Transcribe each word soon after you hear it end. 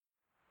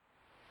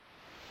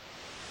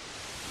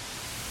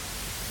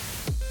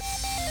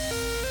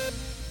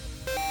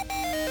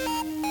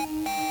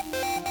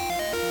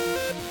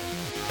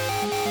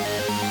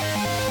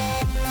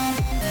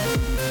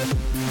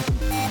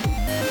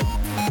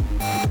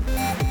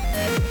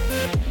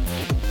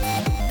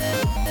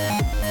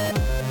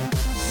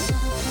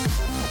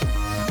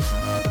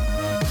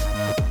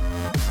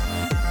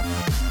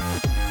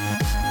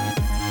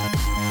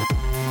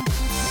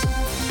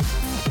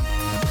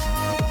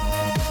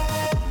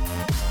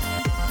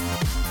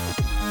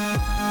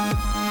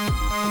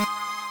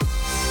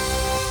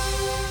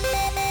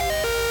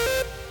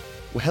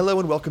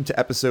Hello and welcome to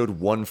episode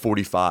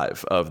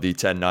 145 of the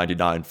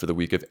 1099 for the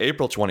week of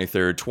April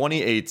 23rd,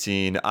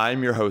 2018.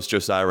 I'm your host,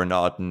 Josiah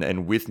Renaudin,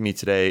 and with me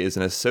today is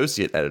an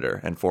associate editor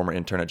and former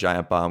intern at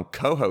Giant Bomb,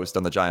 co-host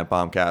on the Giant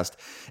Bombcast,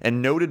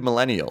 and noted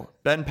millennial,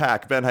 Ben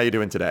Pack. Ben, how you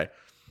doing today?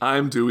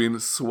 I'm doing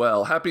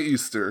swell. Happy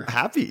Easter.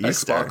 Happy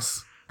Easter.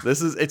 Xbox.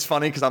 It's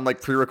funny because I'm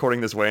like pre-recording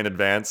this way in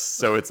advance,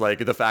 so it's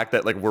like the fact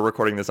that like we're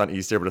recording this on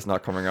Easter, but it's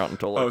not coming out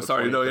until like, it's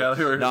perfect.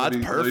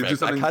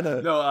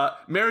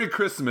 Merry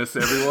Christmas,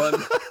 everyone.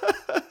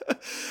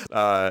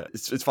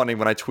 It's funny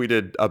when I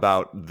tweeted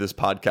about this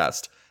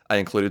podcast, I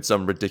included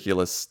some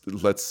ridiculous,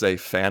 let's say,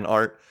 fan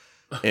art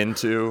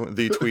into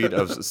the tweet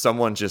of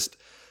someone just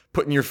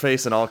putting your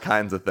face in all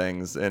kinds of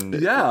things.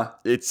 And yeah,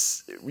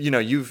 it's,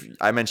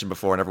 I mentioned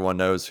before, and everyone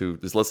knows who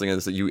is listening to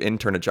this, that you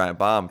interned at Giant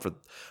Bomb for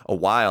a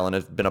while and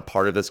have been a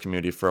part of this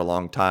community for a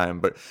long time.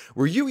 But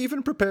were you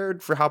even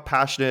prepared for how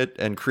passionate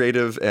and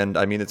creative, and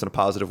I mean it's in a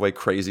positive way,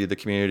 crazy the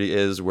community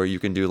is, where you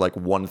can do like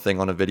one thing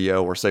on a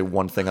video or say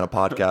one thing on a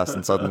podcast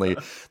and suddenly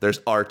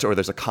there's art or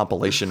there's a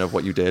compilation of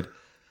what you did?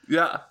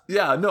 Yeah,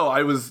 no,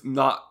 I was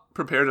not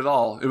prepared at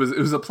all. It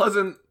was a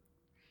pleasant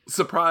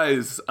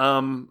surprise.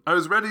 I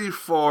was ready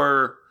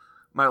for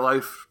my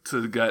life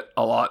to get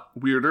a lot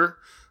weirder.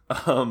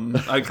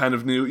 I kind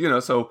of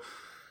knew, so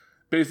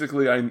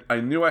basically I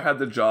knew I had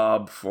the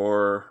job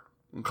for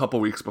a couple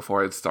weeks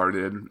before I'd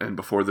started and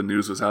before the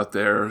news was out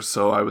there.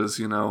 So I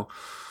was,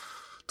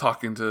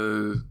 talking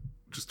to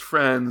just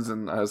friends,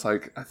 and I was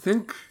like, I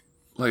think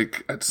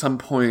like at some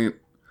point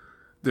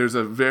there's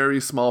a very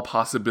small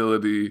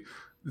possibility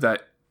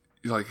that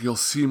like you'll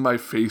see my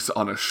face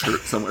on a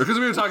shirt somewhere, because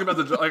we were talking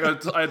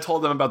about I had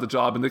told them about the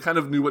job, and they kind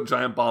of knew what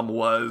Giant Bomb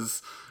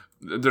was.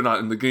 They're not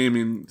in the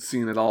gaming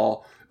scene at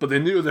all, but they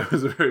knew there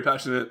was a very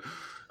passionate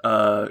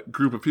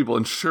group of people.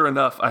 And sure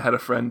enough, I had a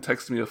friend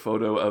text me a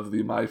photo of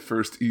my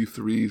first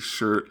E3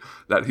 shirt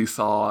that he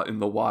saw in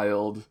the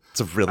wild.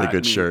 It's a really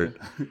good shirt.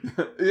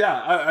 Yeah,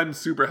 I'm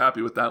super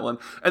happy with that one.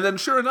 And then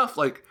sure enough,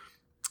 like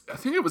I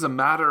think it was a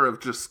matter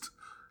of just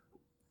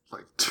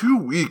like 2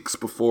 weeks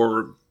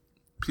before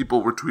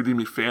people were tweeting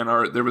me fan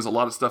art. There was a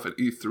lot of stuff at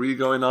E3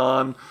 going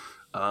on.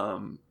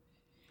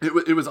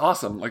 It was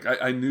awesome. Like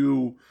I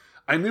knew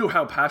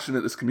how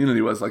passionate this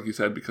community was, like you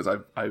said, because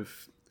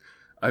I've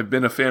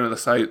been a fan of the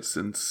site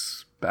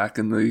since back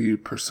in the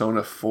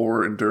Persona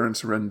 4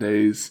 endurance run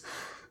days.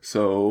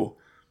 So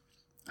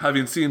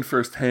having seen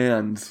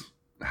firsthand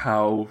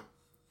how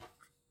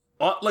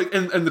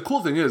and the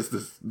cool thing is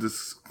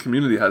this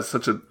community has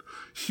such a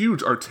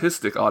huge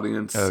artistic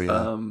audience. Oh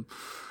yeah.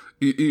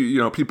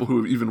 People who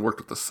have even worked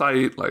with the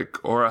site, like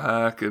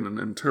Orahack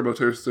and Turbo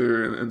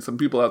Turster, and some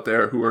people out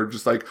there who are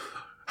just like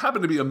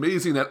happen to be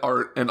amazing at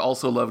art and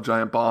also love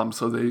Giant Bomb,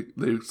 so they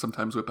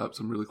sometimes whip out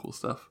some really cool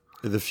stuff.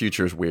 The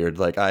future is weird.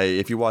 Like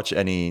if you watch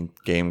any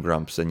Game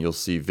Grumps, and you'll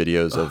see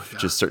videos of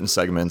just certain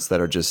segments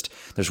that are just,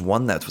 there's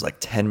one that was like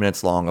 10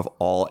 minutes long of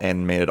all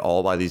animated,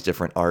 all by these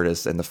different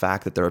artists, and the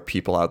fact that there are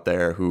people out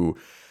there who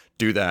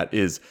do that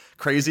is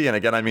crazy. And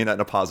again, I mean that in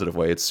a positive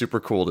way. It's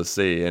super cool to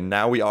see. And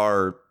now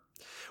we're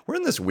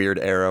in this weird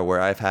era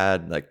where I've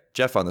had like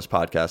Jeff on this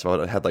podcast,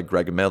 I had like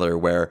Greg Miller,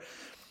 where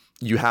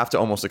you have to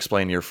almost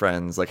explain to your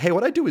friends like, hey,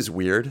 what I do is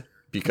weird,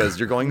 because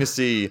you're going to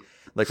see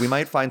like, we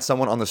might find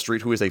someone on the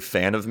street who is a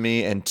fan of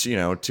me, and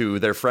to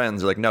their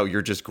friends, they're like, no,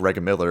 you're just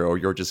Greg Miller, or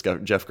you're just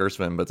Jeff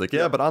Gerstmann. But it's like,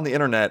 yeah, but on the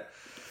internet,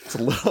 it's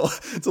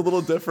a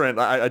little different.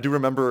 I do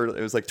remember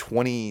it was like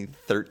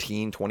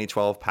 2013,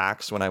 2012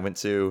 PAX when I went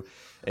to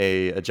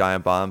a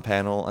Giant Bomb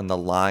panel, and the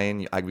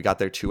line, we got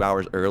there 2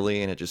 hours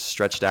early, and it just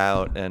stretched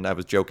out. And I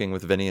was joking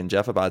with Vinny and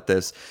Jeff about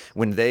this.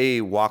 When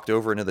they walked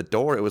over into the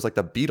door, it was like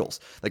the Beatles.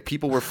 Like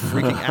people were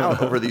freaking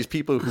out over these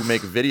people who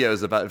make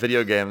videos about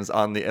video games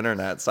on the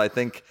internet. So I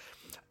think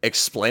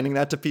explaining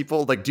that to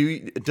people, like,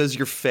 does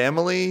your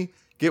family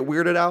get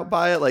weirded out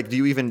by it? Like, do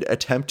you even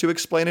attempt to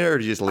explain it, or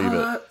do you just leave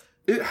it?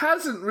 It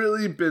hasn't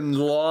really been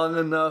long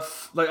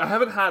enough. Like, I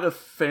haven't had a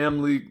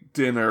family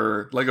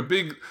dinner, like a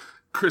big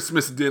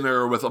Christmas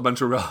dinner with a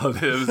bunch of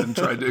relatives, and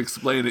tried to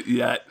explain it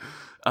yet.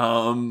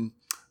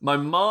 My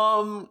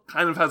mom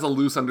kind of has a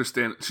loose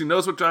understanding. She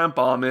knows what Giant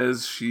Bomb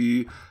is.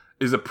 She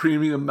is a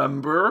premium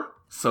member,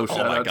 so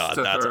shout out to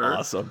her. That's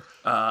awesome.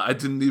 I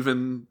didn't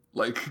even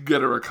like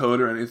get her a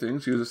code or anything.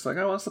 She was just like,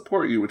 I want to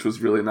support you, which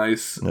was really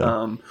nice.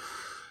 Yeah.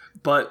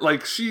 But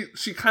like she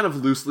kind of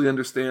loosely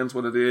understands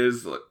what it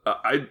is.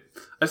 I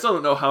still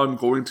don't know how I'm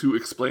going to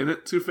explain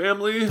it to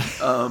family.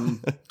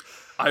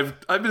 I've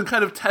been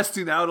kind of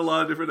testing out a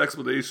lot of different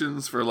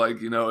explanations for, like,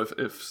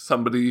 if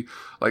somebody,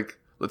 like,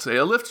 let's say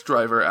a Lyft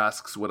driver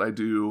asks what I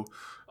do,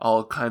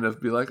 I'll kind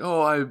of be like,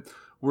 oh, I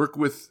work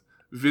with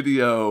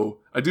video.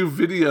 I do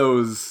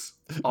videos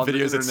on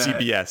videos the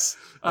at CBS.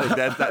 Like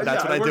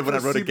that's what I did when I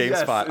wrote at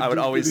GameSpot. I would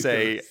always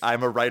say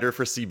I'm a writer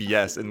for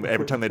CBS, and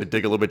every time they had to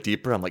dig a little bit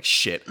deeper, I'm like,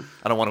 shit,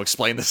 I don't want to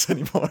explain this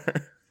anymore.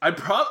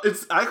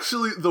 It's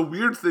actually, the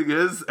weird thing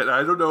is, and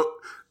I don't know,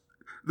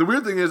 the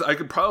weird thing is I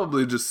could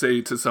probably just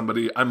say to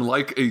somebody, I'm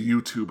like a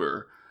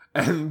YouTuber,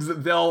 and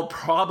they'll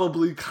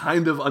probably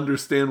kind of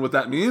understand what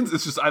that means.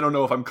 It's just I don't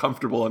know if I'm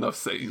comfortable enough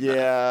saying that.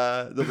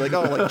 Yeah, they're like,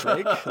 oh, like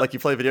Drake? Like you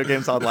play video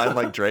games online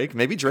like Drake?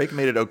 Maybe Drake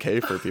made it okay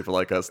for people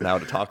like us now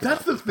to talk about.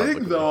 That's the thing,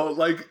 publicly. though.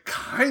 Like,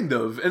 kind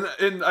of.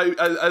 And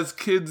as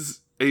kids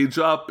age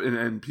up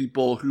and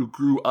people who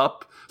grew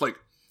up, like,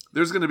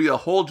 there's going to be a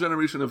whole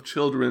generation of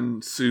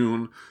children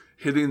soon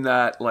hitting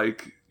that,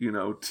 like, you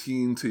know,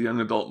 teen to young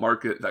adult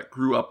market that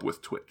grew up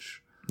with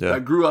Twitch. Yeah.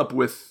 That grew up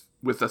with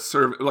a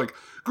service, like,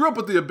 grew up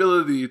with the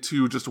ability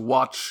to just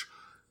watch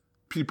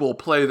people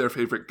play their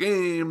favorite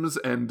games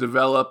and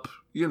develop,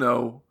 you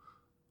know,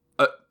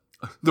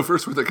 the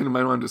first word that came to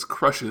my mind is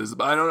crushes,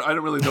 but I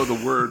don't really know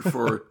the word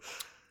for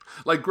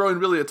like growing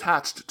really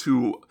attached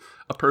to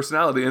a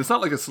personality. And it's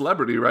not like a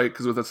celebrity, right?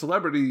 Because with a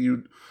celebrity,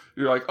 you're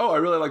like, oh, I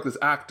really like this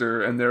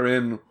actor, and they're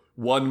in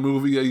one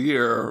movie a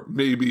year,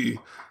 maybe.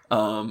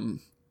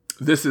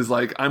 This is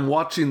like, I'm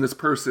watching this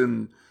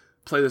person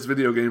play this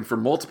video game for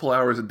multiple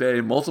hours a day,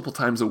 multiple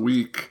times a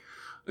week.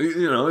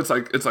 You know, it's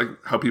like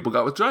how people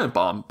got with Giant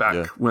Bomb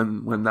back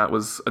when that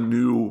was a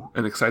new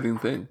and exciting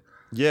thing.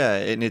 Yeah,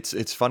 and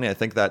it's funny. I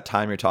think that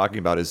time you're talking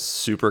about is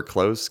super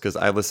close because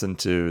I listen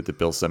to the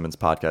Bill Simmons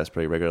podcast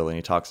pretty regularly, and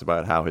he talks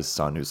about how his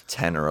son, who's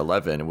 10 or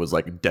 11, was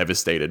like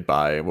devastated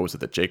by what was it,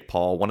 the Jake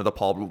Paul, one of the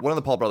Paul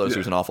brothers,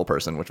 who's an awful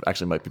person, which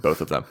actually might be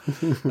both of them.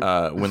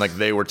 When like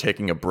they were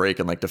taking a break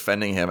and like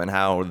defending him, and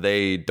how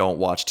they don't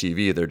watch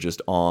TV, they're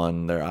just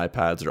on their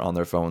iPads or on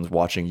their phones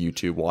watching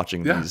YouTube,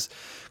 watching these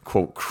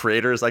quote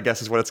creators, I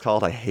guess is what it's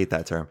called. I hate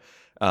that term.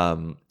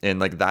 And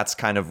like that's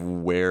kind of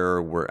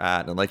where we're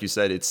at. And like you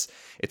said, it's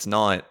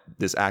not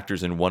this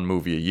actor's in one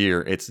movie a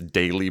year. It's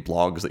daily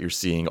blogs that you're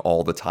seeing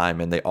all the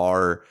time, and they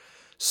are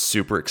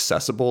super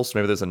accessible. So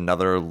maybe there's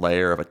another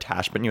layer of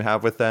attachment you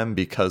have with them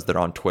because they're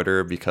on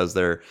Twitter, because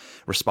they're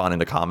responding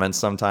to comments.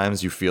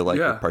 Sometimes you feel like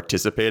you're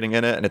participating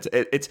in it, and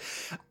it's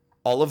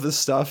all of this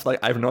stuff. Like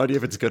I have no idea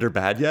if it's good or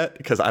bad yet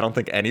because I don't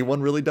think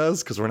anyone really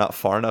does because we're not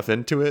far enough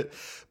into it.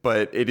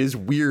 But it is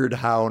weird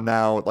how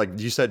now, like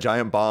you said,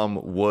 Giant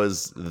Bomb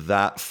was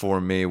that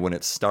for me when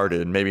it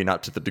started. Maybe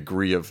not to the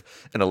degree of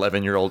an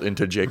 11-year-old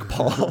into Jake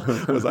Paul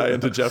was I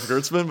into Jeff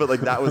Gertzman, but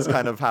like that was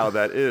kind of how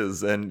that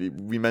is.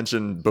 And we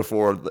mentioned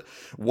before,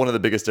 one of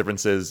the biggest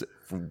differences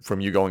from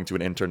you going to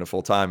an intern to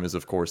full time is,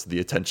 of course, the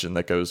attention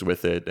that goes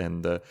with it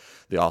and the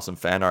awesome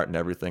fan art and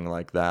everything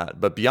like that.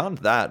 But beyond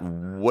that,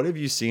 what have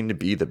you seen to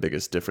be the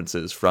biggest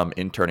differences from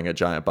interning at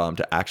Giant Bomb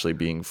to actually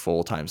being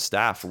full-time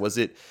staff? Was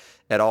it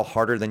at all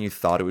harder than you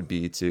thought it would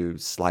be to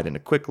slide into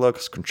quick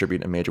looks, contribute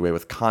in a major way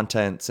with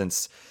content?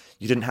 Since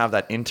you didn't have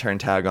that intern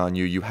tag on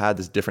you, you had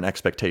this different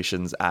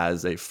expectations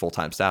as a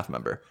full-time staff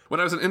member. When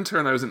I was an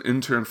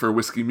intern for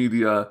Whiskey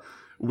Media,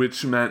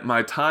 which meant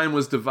my time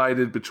was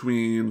divided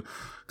between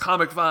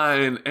Comic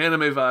Vine,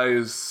 Anime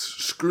Vice,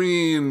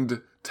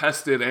 Screened,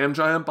 Tested, and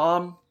Giant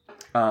Bomb.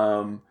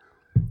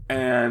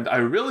 And I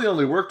really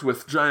only worked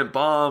with Giant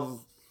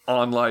Bomb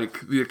on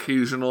like the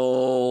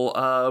occasional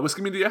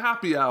Whiskey Media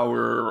happy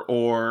hour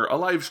or a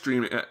live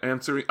stream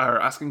answering or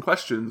asking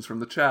questions from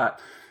the chat.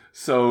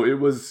 So it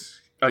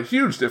was a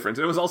huge difference.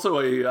 It was also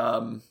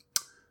a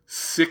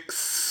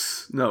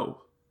 6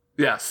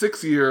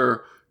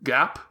 year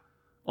gap,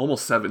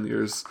 almost 7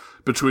 years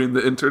between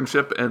the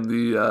internship and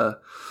the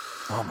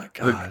oh my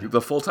god,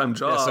 the full-time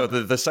job. Yeah, so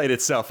the site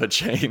itself had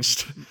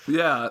changed.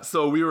 Yeah,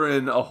 so we were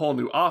in a whole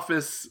new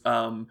office.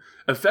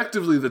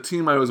 Effectively, the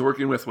team I was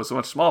working with was so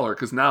much smaller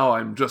because now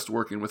I'm just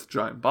working with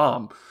Giant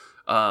Bomb.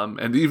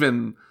 And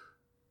even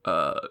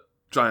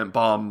Giant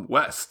Bomb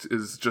West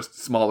is just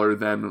smaller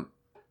than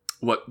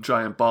what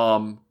Giant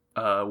Bomb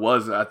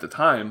was at the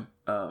time.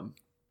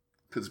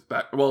 Because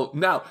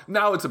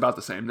now it's about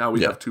the same. Now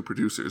we have 2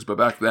 producers, but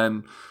back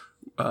then,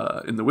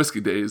 in the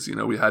Whiskey days, you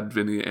know, we had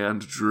Vinny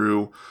and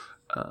Drew.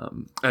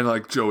 And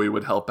like Joey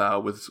would help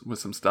out with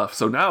some stuff.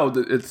 So now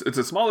it's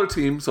a smaller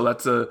team, so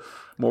that's a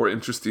more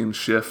interesting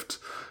shift.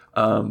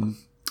 All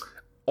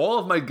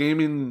of my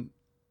gaming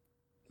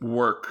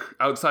work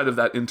outside of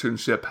that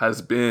internship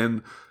has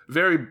been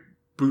very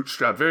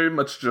bootstrapped, very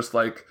much just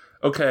like,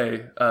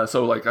 okay,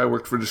 so like I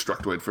worked for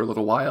Destructoid for a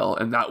little while,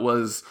 and that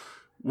was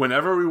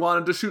whenever we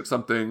wanted to shoot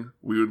something,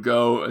 we would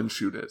go and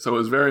shoot it. So it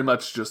was very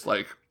much just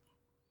like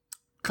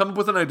come up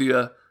with an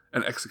idea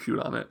and execute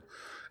on it.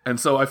 And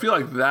so I feel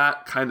like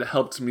that kind of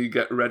helped me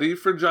get ready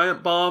for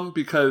Giant Bomb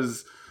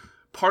because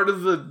part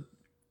of the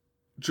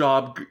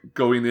job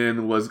going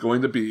in was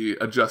going to be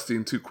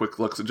adjusting to quick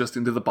looks,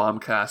 adjusting to the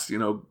Bombcast, you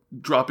know,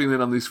 dropping in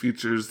on these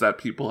features that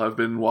people have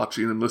been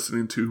watching and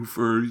listening to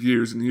for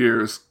years and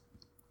years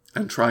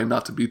and trying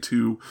not to be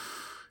too,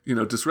 you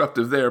know,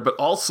 disruptive there, but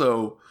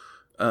also,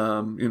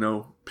 you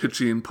know,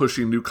 pitching,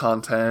 pushing new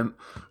content,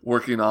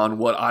 working on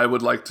what I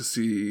would like to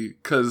see,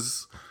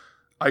 because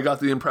I got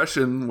the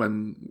impression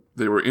when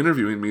they were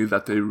interviewing me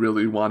that they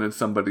really wanted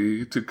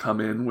somebody to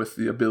come in with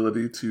the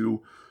ability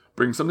to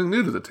bring something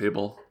new to the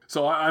table.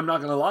 So I'm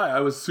not going to lie, I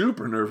was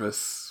super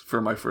nervous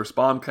for my first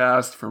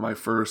Bombcast, for my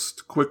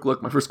first quick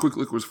look. My first quick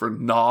look was for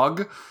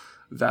Nog,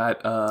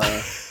 that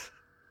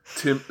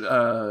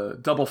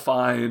Double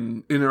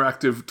Fine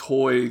interactive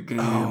toy game.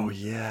 Oh,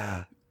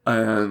 yeah.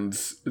 And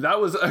that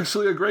was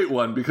actually a great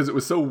one because it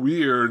was so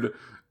weird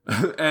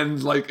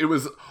and like it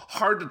was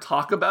hard to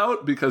talk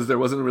about because there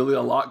wasn't really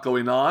a lot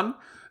going on,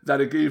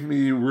 that it gave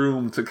me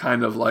room to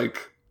kind of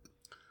like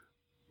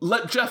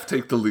let Jeff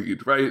take the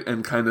lead, right?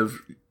 And kind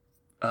of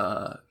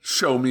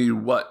show me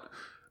what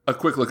a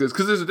quick look is.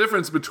 Because there's a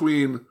difference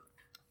between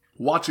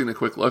watching a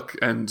quick look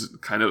and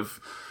kind of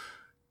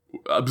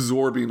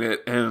absorbing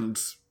it and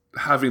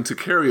having to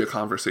carry a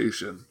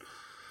conversation.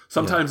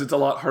 Sometimes it's a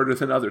lot harder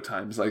than other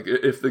times. Like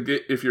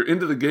if you're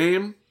into the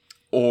game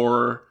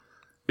or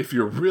if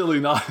you're really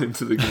not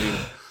into the game,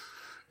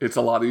 it's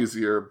a lot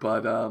easier.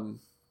 But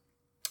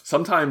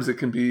sometimes it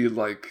can be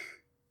like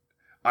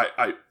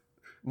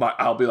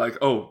I'll be like,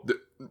 oh,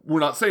 we're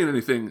not saying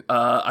anything.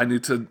 I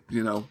need to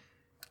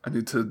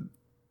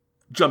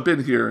jump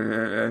in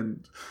here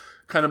and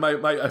kind of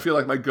I feel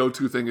like my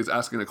go-to thing is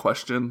asking a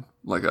question,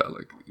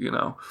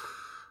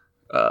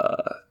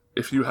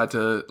 if you had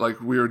to,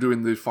 like, we were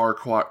doing the Far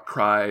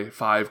Cry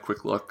 5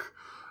 quick look,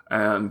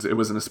 and it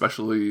was an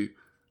especially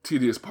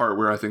tedious part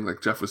where I think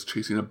like Jeff was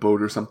chasing a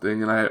boat or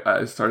something, and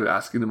I started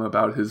asking him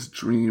about his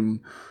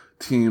dream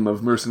team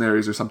of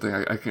mercenaries or something.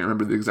 I can't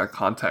remember the exact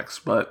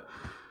context, but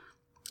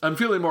I'm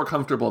feeling more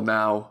comfortable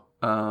now,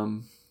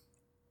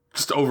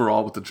 just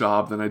overall with the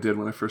job than I did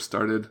when I first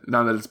started,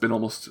 now that it's been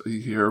almost a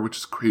year, which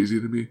is crazy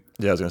to me.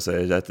 Yeah, I was going to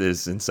say, that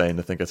is insane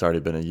to think it's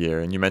already been a year.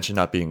 And you mentioned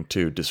not being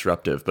too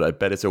disruptive, but I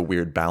bet it's a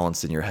weird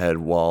balance in your head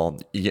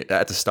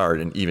at the start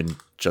and even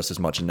just as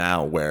much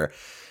now, where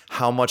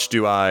how much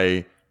do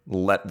I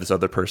let this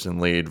other person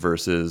lead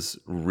versus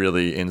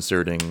really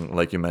inserting,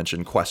 like you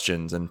mentioned,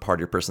 questions and part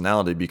of your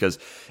personality? Because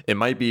it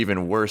might be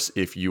even worse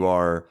if you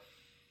are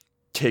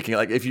taking,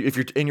 like, if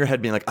you're in your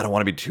head being like, I don't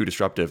want to be too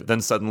disruptive, then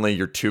suddenly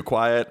you're too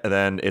quiet, and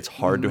then it's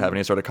hard to have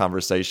any sort of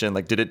conversation.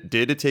 Like, did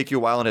it take you a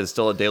while, and it's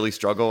still a daily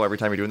struggle every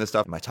time you're doing this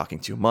stuff? Am I talking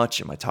too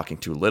much? Am I talking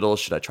too little?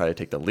 Should I try to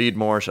take the lead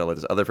more? Should I let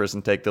this other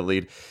person take the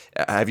lead?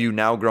 Have you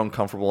now grown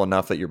comfortable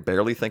enough that you're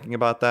barely thinking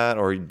about that?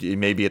 Or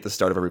maybe at the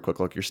start of every quick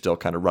look, you're still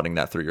kind of running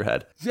that through your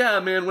head? Yeah,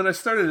 man, when I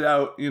started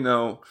out,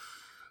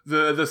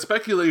 the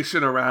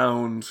speculation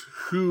around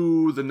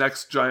who the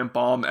next Giant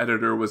Bomb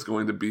editor was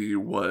going to be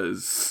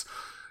was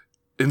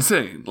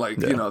insane. Like,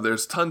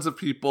 there's tons of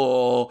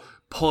people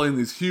pulling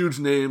these huge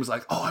names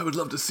like, oh, I would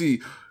love to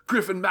see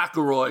Griffin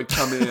McElroy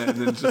come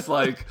in. And just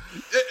like,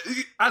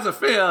 as a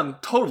fan,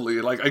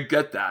 totally, like, I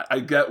get that. I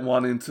get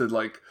wanting to,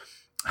 like,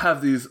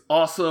 have these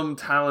awesome,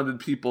 talented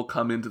people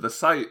come into the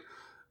site.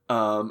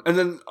 And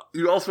then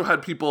you also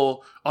had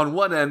people on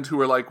one end who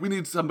were like, we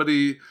need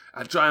somebody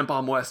at Giant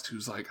Bomb West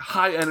who's like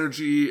high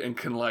energy and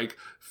can like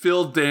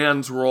fill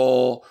Dan's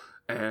role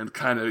and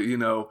kind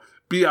of,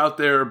 be out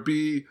there,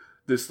 be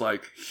this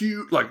like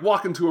huge, like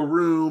walk into a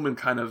room and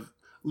kind of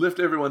lift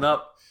everyone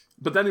up.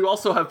 But then you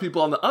also have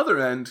people on the other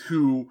end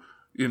who,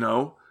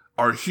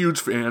 are huge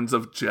fans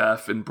of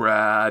Jeff and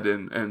Brad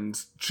and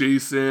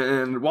Jason,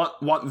 and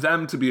want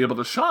them to be able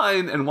to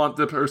shine, and want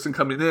the person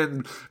coming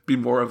in be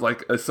more of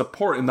like a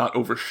support and not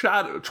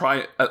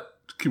try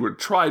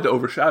to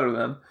overshadow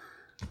them.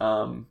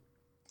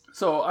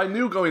 So I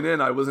knew going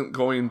in I wasn't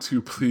going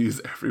to please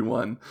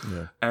everyone.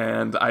 Yeah.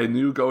 And I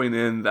knew going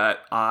in that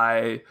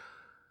I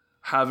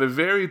have a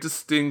very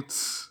distinct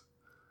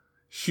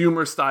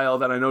humor style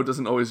that I know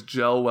doesn't always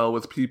gel well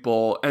with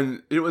people.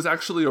 And it was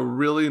actually a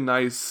really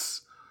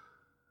nice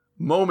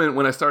moment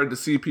when I started to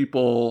see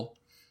people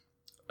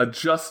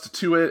adjust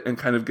to it and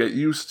kind of get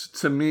used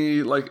to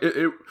me. Like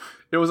it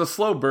was a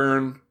slow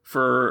burn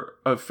for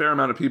a fair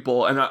amount of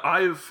people. And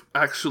I've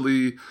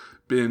actually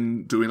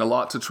been doing a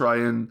lot to try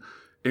and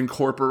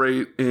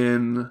incorporate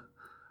in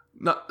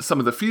not some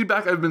of the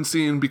feedback I've been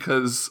seeing,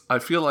 because I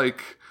feel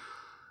like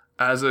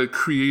as a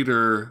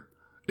creator,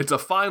 it's a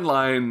fine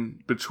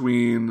line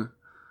between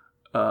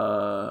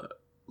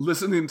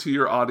listening to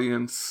your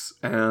audience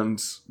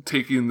and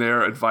taking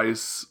their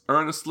advice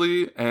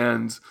earnestly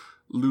and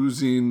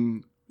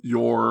losing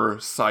your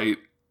sight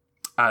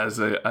as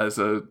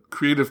a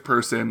creative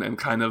person and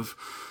kind of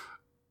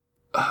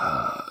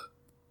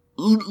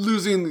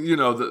losing,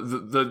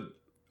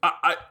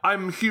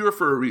 I'm here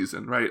for a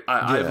reason, right?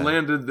 I've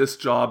landed this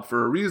job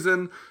for a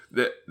reason,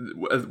 that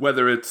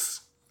whether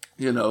it's,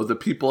 the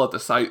people at the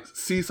site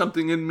see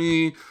something in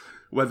me,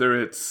 whether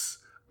it's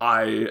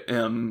I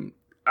am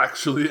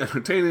actually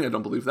entertaining. I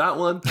don't believe that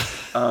one.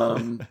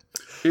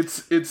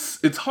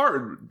 It's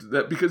hard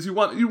that because you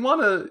want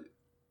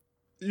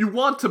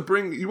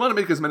to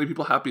make as many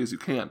people happy as you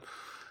can.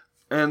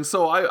 And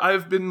so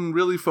I've been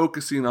really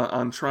focusing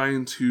on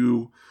trying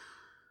to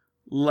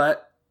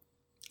let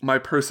my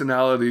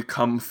personality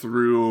come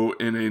through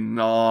in a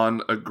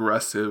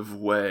non-aggressive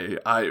way.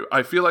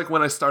 I feel like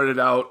when I started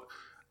out,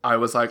 I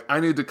was like,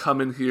 I need to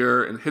come in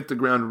here and hit the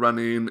ground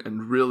running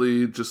and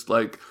really just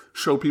like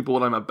show people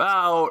what I'm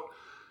about.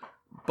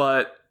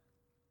 But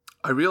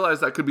I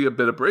realized that could be a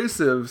bit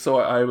abrasive. So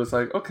I was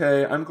like,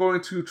 okay, I'm going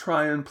to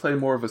try and play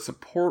more of a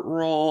support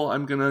role.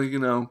 I'm going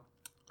to,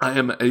 I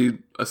am a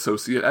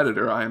associate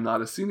editor. I am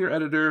not a senior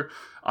editor.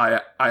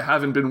 I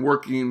haven't been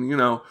working,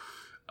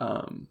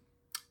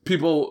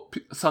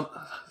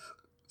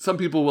 some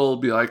people will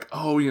be like,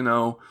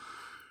 oh,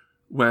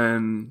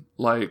 when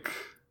like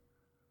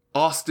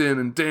Austin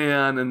and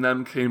Dan and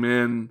them came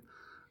in,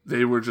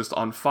 they were just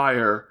on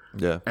fire.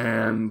 Yeah.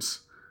 And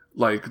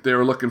like they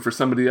were looking for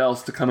somebody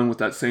else to come in with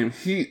that same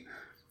heat.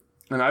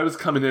 And I was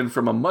coming in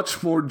from a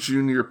much more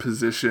junior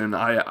position.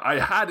 I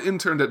had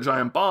interned at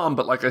Giant Bomb,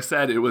 but like I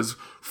said, it was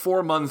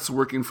 4 months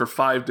working for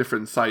 5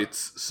 different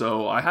sites.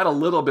 So I had a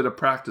little bit of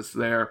practice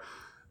there.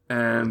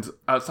 And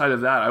outside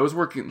of that,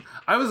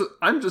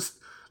 I'm just,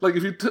 like,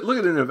 if you look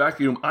at it in a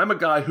vacuum, I'm a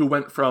guy who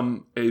went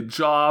from a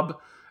job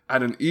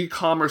at an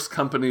e-commerce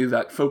company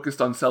that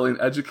focused on selling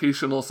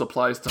educational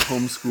supplies to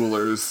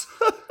homeschoolers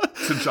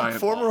to Giant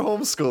Former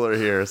Bomb. Homeschooler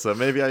here, so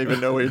maybe I even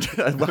know where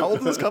you're How old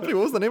is this company?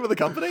 What was the name of the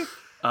company?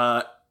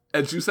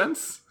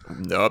 EduSense?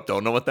 Nope,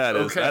 don't know what that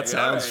is. Okay, That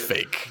sounds right.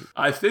 fake.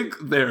 I think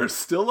they're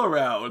still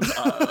around.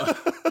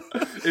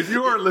 If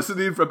you are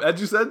listening from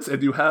EduSense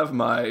and you have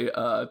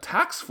my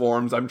tax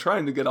forms, I'm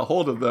trying to get a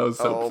hold of those.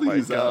 So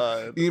please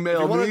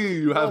email me.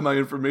 You have my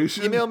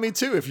information. Email me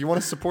too if you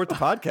want to support the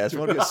podcast. You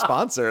want to be a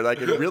sponsor.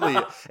 Like, it really,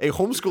 a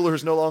homeschooler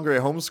who's no longer a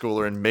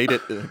homeschooler and made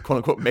it, quote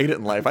unquote, made it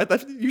in life.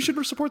 You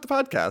should support the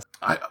podcast.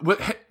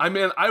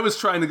 I was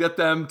trying to get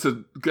them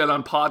to get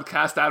on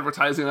podcast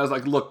advertising. I was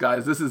like, look,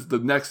 guys, this is the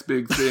next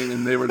big thing.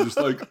 And they were just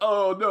like,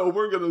 oh, no,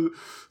 we're going to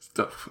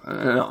stuff.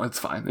 No, it's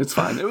fine. It's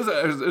fine. It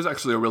was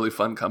actually a really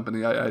fun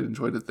company. I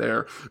enjoyed it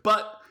there.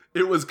 But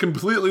it was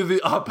completely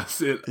the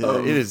opposite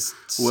of it is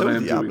what so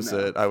I'm the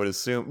opposite, now. I would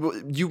assume.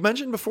 Well, you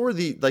mentioned before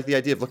the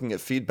idea of looking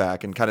at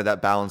feedback and kind of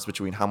that balance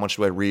between how much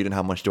do I read and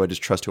how much do I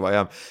just trust who I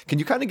am. Can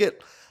you kind of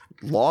get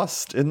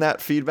lost in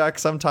that feedback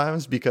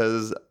sometimes?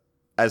 Because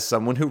as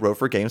someone who wrote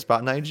for GameSpot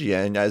and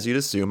IGN, as you'd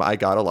assume, I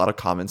got a lot of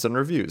comments and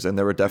reviews, and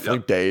there were definitely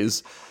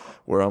days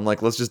where I'm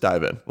like, let's just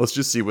dive in. Let's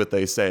just see what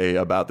they say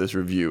about this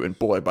review. And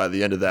boy, by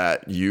the end of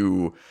that,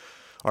 you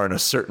are in a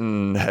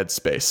certain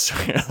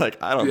headspace.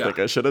 Like, I don't think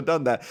I should have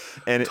done that.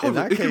 And in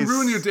that it case, can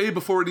ruin your day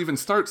before it even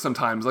starts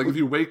sometimes. Like, if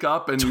you wake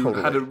up and you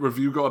had a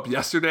review go up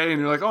yesterday and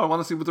you're like, oh, I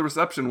want to see what the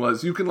reception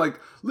was. You can, like,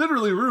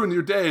 literally ruin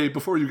your day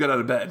before you get out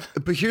of bed.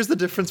 But here's the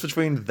difference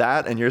between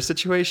that and your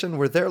situation,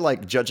 where they're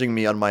like judging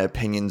me on my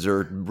opinions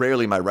or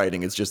rarely my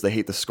writing. It's just they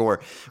hate the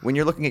score. When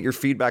you're looking at your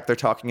feedback, they're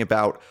talking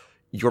about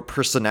your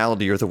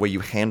personality or the way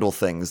you handle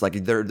things. Like,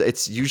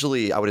 it's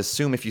usually, I would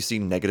assume, if you see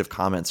negative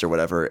comments or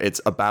whatever,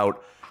 it's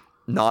about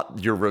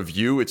not your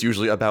review. It's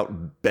usually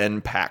about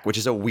Ben Pack, which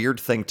is a weird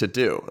thing to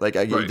do. Like,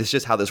 it's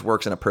just how this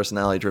works in a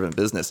personality-driven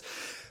business.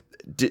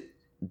 Did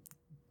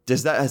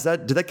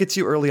that get to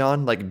you early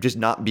on? Like, just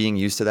not being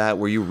used to that?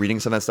 Were you reading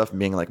some of that stuff and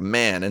being like,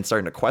 man, and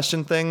starting to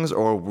question things,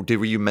 or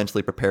were you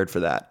mentally prepared for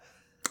that?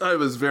 I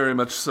was very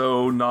much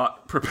so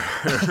not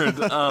prepared.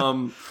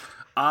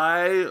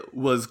 I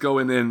was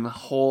going in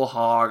whole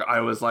hog. I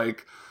was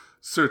like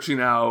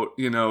searching out,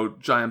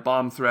 Giant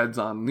Bomb threads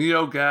on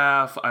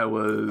NeoGAF. I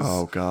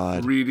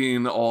was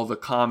reading all the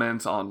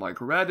comments on like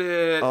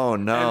Reddit. Oh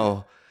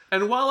no.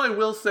 And while I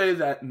will say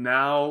that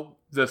now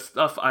the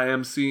stuff I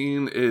am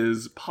seeing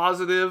is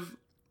positive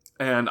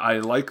and I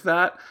like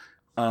that.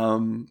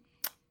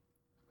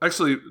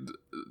 Actually,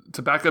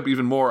 to back up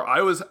even more,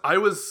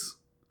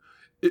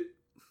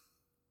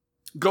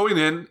 going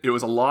in, it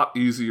was a lot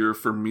easier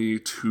for me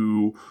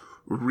to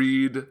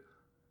read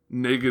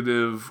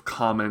negative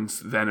comments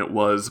than it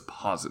was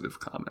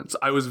positive comments.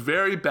 I was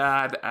very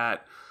bad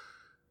at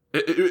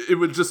it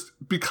would just,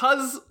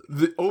 because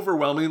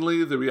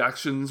overwhelmingly the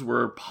reactions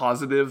were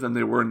positive than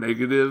they were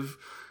negative,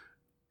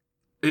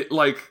 it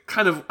like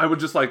kind of, I would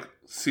just like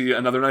see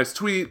another nice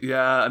tweet,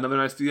 another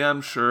nice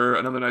DM, sure,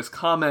 another nice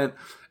comment,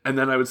 and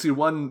then I would see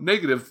one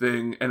negative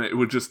thing and it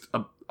would just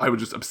I would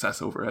just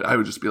obsess over it. I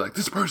would just be like,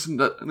 this person,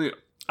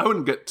 I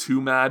wouldn't get too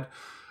mad,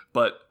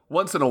 but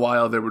once in a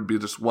while there would be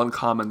just one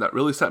comment that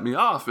really set me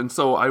off. And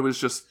so I was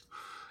just,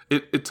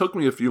 it took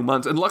me a few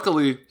months. And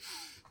luckily,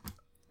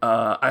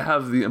 I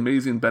have the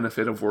amazing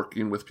benefit of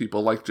working with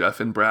people like Jeff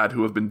and Brad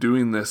who have been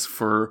doing this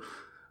for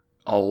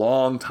a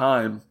long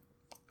time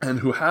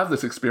and who have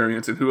this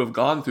experience and who have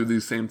gone through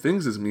these same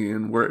things as me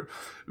and were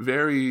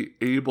very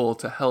able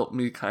to help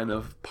me kind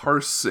of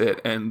parse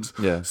it and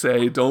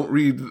say, don't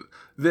read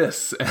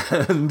this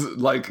and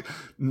like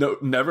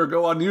never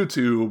go on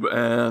YouTube.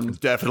 And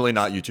definitely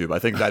not YouTube. I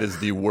think that is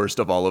the worst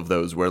of all of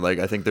those, where like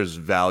I think there's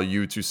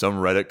value to some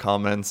Reddit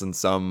comments and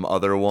some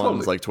other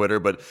ones like Twitter,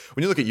 but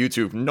when you look at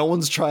YouTube, no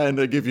one's trying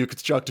to give you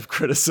constructive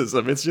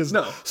criticism. It's just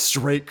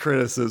straight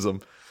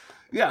criticism.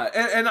 Yeah,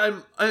 and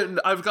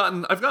I've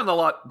gotten a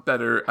lot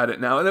better at it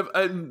now, and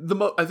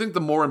I think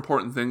the more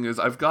important thing is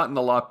I've gotten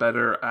a lot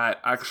better at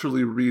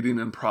actually reading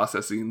and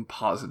processing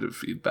positive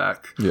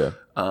feedback. Yeah.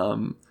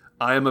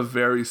 I am a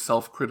very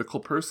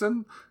self-critical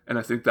person, and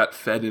I think that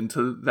fed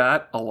into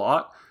that a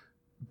lot.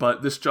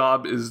 But this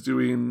job is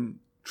doing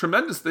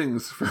tremendous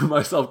things for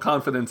my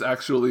self-confidence,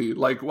 actually.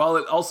 Like, while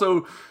it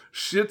also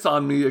shits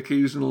on me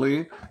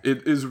occasionally,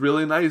 it is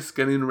really nice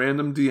getting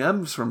random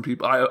DMs from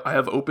people. I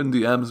have open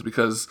DMs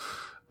because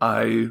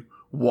I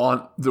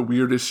want the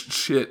weirdest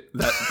shit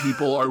that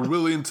people are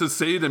willing to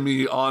say to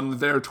me on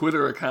their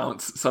Twitter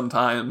accounts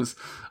sometimes.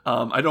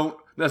 I don't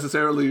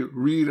necessarily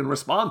read and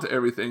respond to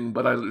everything,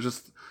 but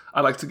I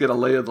like to get a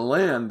lay of the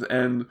land.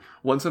 And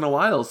once in a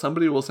while,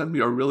 somebody will send me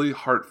a really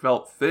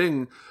heartfelt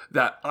thing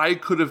that I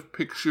could have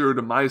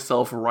pictured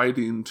myself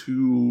writing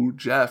to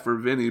Jeff or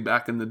Vinny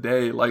back in the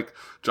day. Like,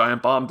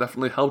 Giant Bomb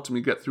definitely helped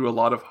me get through a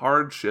lot of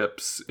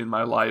hardships in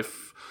my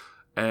life,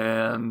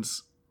 and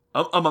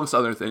amongst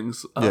other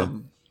things.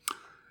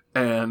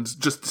 And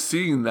just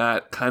seeing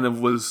that kind of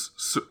was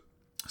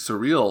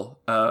surreal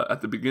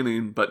at the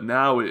beginning, but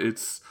now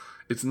it's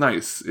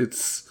nice.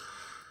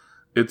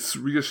 It's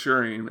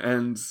reassuring,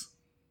 and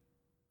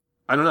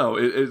I don't know.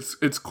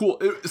 It's cool.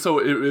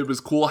 It was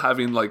cool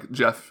having like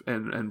Jeff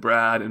and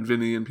Brad and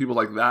Vinny and people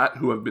like that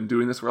who have been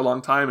doing this for a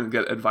long time and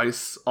get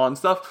advice on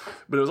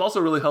stuff. But it was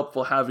also really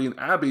helpful having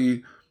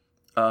Abby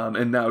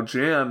and now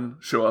Jan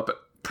show up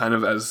kind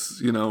of as,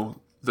 you know,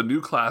 the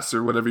new class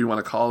or whatever you want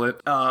to call it,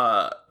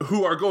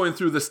 who are going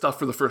through this stuff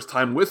for the first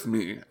time with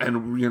me.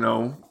 And, you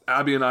know,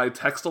 Abby and I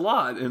text a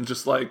lot and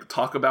just like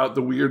talk about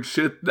the weird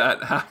shit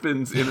that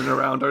happens in and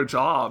around our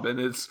job. And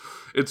it's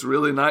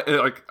really nice,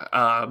 like,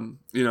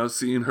 you know,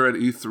 seeing her at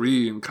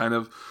E3 and kind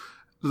of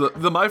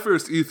my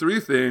first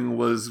E3 thing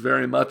was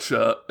very much,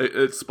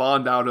 it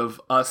spawned out of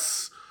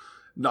us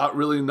not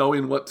really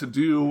knowing what to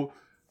do,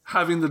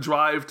 having the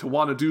drive to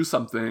want to do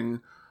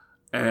something,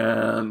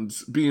 and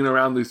being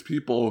around these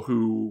people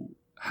who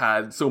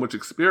had so much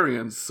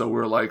experience. So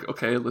we're like,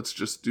 okay, let's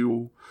just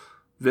do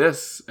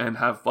this and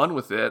have fun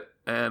with it.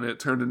 And it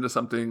turned into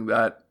something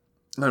that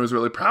I was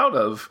really proud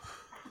of.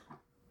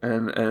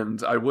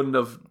 And I wouldn't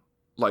have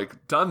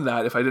like done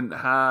that if I didn't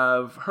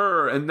have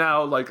her. And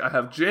now like I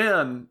have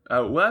Jan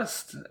out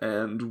west,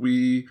 and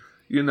we,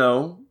 you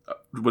know,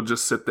 would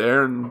just sit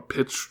there and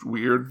pitch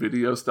weird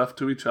video stuff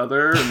to each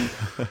other. And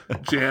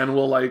Jan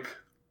will like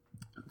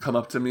come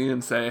up to me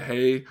and say,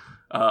 hey,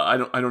 I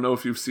don't know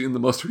if you've seen the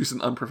most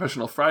recent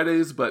Unprofessional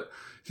Fridays, but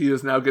he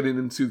is now getting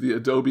into the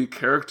Adobe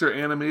character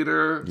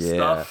animator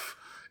stuff,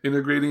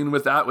 integrating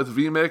with that with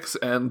vMix,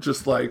 and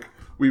just like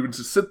we would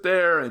just sit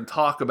there and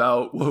talk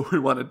about what we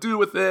want to do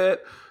with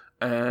it.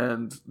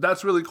 And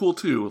that's really cool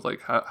too,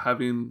 like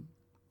having,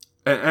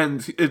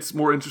 and it's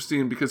more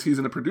interesting because he's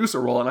in a producer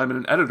role and I'm in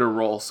an editor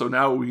role. So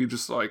now we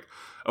just like,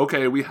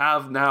 okay, we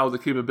have now the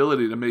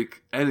capability to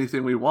make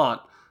anything we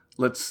want.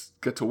 Let's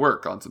get to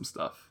work on some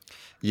stuff.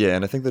 Yeah,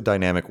 and I think the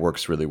dynamic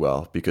works really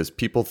well because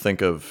people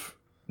think of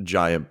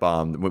Giant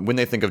Bomb. When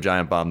they think of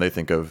Giant Bomb, they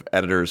think of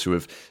editors who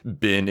have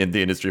been in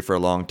the industry for a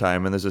long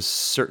time, and there's a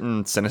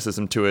certain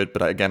cynicism to it.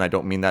 But again, I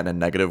don't mean that in a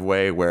negative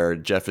way, where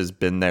Jeff has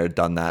been there,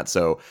 done that.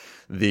 So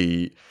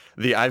the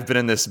I've been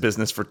in this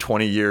business for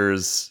 20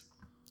 years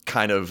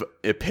kind of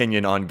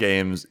opinion on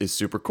games is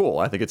super cool.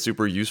 I think it's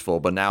super useful.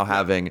 But now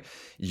having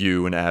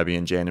you and Abby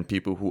and Jan and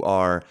people who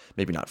are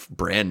maybe not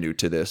brand new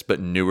to this,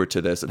 but newer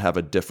to this and have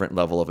a different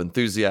level of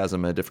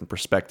enthusiasm and a different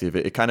perspective,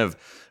 it kind of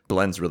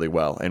blends really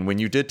well. And when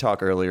you did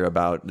talk earlier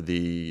about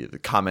the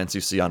comments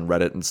you see on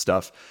Reddit and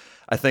stuff,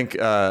 I think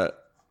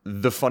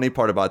the funny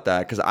part about that,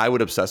 because I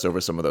would obsess over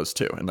some of those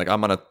too. And like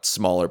I'm on a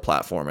smaller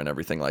platform and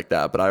everything like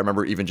that. But I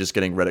remember even just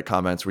getting Reddit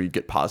comments where you'd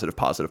get positive.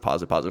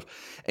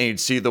 And you'd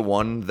see the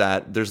one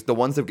that there's the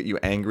ones that get you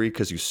angry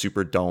because you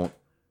super don't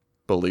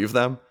believe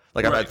them.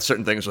 Like I've had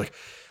certain things like,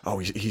 oh,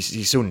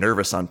 he's so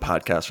nervous on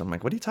podcasts. I'm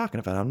like, what are you talking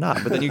about? I'm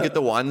not. But then you get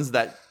the ones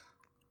that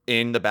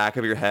in the back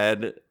of your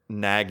head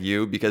nag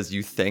you because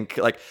you think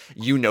like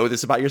you know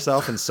this about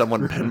yourself and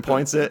someone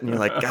pinpoints it and you're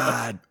like,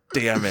 God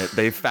damn it,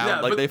 they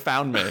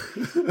found me.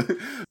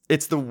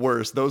 It's the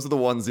worst. Those are the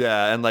ones,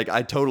 and like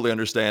I totally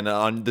understand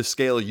on the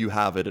scale you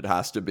have it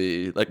has to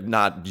be like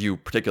not you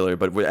particularly,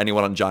 but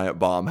anyone on Giant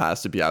Bomb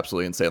has to be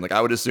absolutely insane. Like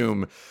I would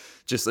assume,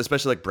 just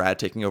especially like Brad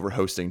taking over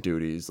hosting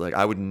duties, like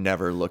I would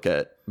never look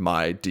at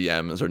my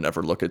DMs or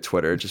never look at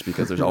Twitter just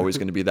because there's always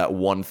going to be that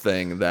one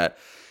thing that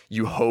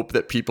you hope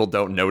that people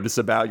don't notice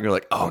about. You're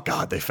like, oh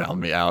God, they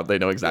found me out. They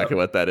know exactly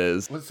what that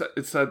is. What's that?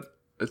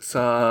 It's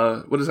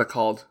what is that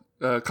called?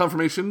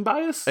 Confirmation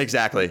bias?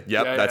 Exactly.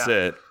 Yep, that's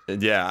it.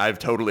 And yeah, I've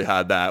totally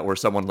had that where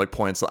someone like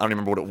points, I don't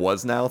remember what it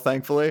was now,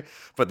 thankfully,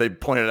 but they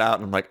pointed it out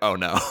and I'm like, oh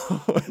no,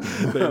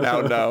 they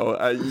now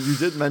know. You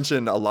did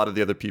mention a lot of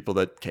the other people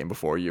that came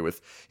before you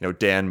with, you know,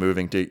 Dan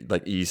moving to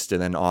like East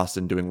and then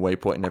Austin doing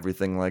Waypoint and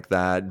everything like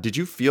that. Did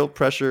you feel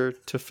pressure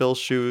to fill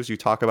shoes? You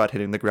talk about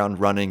hitting the ground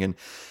running and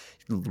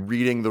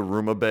reading the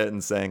room a bit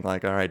and saying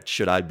like, all right,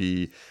 should I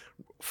be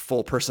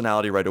full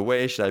personality right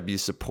away? Should I be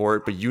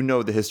support? But you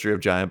know the history of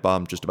Giant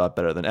Bomb just about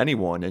better than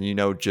anyone. And you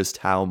know just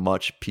how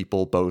much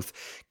people both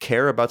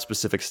care about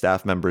specific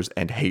staff members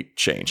and hate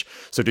change.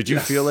 So did you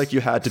feel like you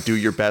had to do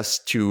your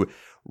best to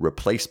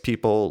replace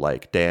people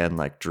like Dan,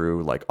 like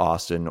Drew, like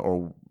Austin?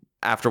 Or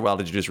after a while,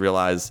 did you just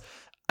realize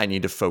I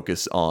need to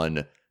focus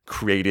on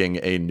creating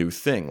a new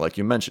thing, like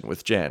you mentioned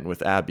with Jan,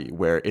 with Abby,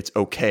 where it's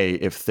okay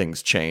if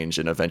things change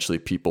and eventually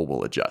people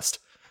will adjust.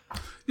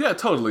 Yeah,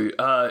 totally.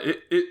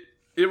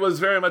 It was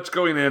very much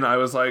going in. I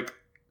was like,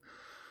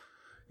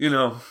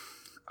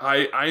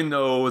 I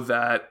know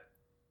that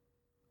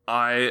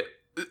I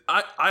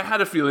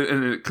had a feeling,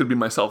 and it could be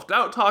my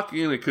self-doubt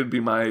talking, it could be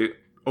my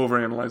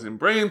overanalyzing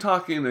brain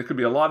talking, it could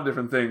be a lot of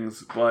different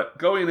things. But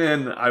going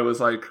in, I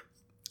was like,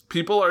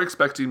 people are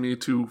expecting me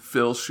to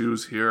fill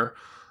shoes here.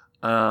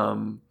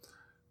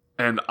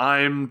 And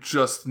I'm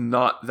just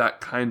not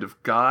that kind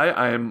of guy.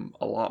 I'm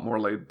a lot more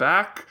laid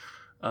back.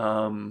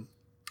 I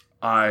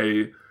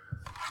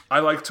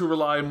like to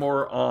rely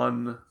more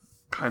on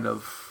kind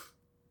of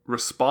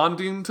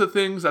responding to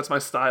things. That's my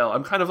style.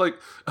 I'm kind of like,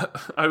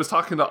 I was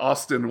talking to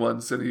Austin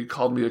once and he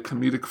called me a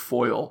comedic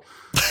foil.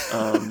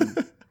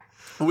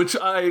 Which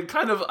I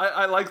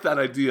like that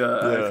idea.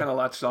 Yeah. I kind of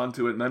latched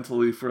onto it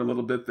mentally for a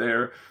little bit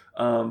there.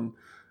 I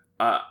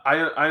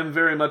am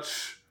very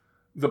much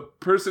the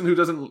person who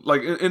doesn't,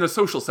 like, in a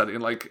social setting,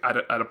 like at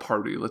a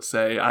party, let's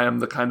say, I am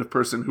the kind of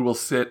person who will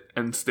sit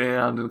and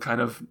stand and kind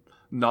of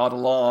nod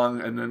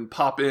along and then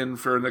pop in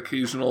for an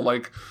occasional,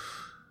 like,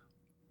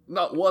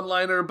 not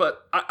one-liner,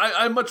 but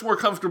I'm much more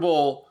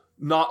comfortable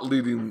not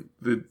leading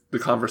the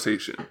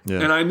conversation.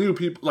 Yeah. And I knew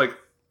people, like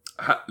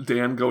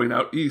Dan going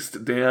out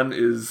east, Dan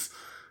is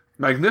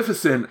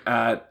magnificent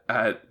at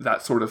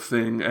that sort of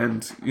thing.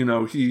 And,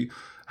 he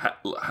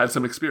had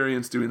some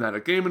experience doing that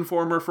at Game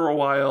Informer for a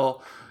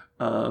while.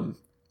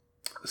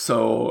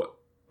 So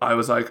I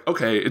was like,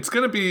 okay, there's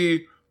going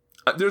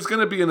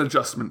to be an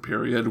adjustment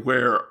period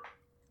where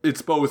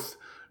it's both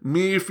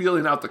me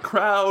feeling out the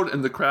crowd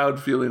and the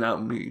crowd feeling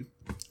out me.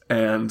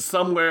 And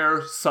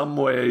somewhere, some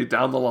way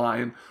down the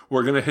line,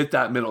 we're going to hit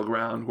that middle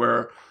ground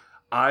where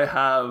I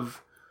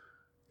have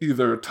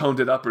either toned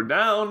it up or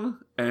down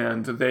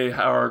and they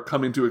are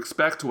coming to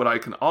expect what I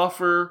can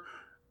offer.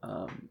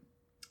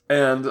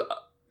 And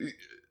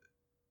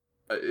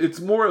it's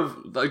more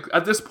of, like,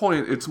 at this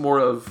point, it's more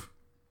of,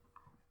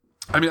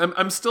 I mean,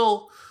 I'm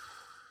still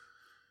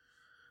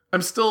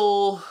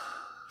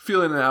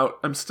feeling it out.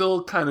 I'm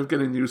still kind of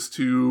getting used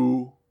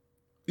to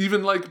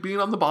even, like, being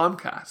on the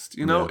Bombcast,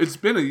 Yeah. It's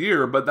been a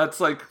year, but that's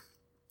like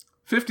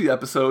 50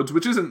 episodes,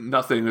 which isn't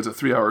nothing. It's a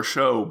 3-hour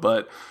show,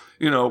 but,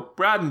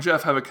 Brad and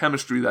Jeff have a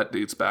chemistry that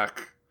dates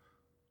back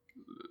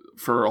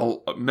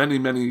for many,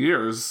 many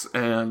years,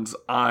 and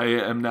I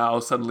am now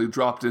suddenly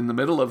dropped in the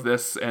middle of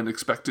this and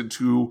expected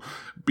to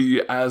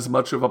be as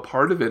much of a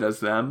part of it as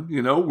them.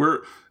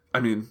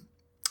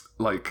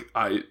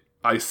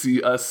 I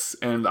see us,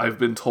 and I've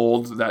been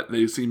told that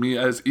they see me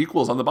as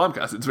equals on the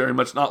Bombcast. It's very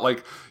much not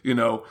like,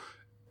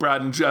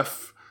 Brad and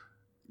Jeff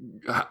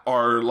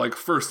are like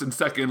first and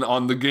second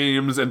on the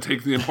games and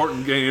take the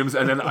important games,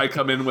 and then I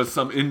come in with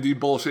some indie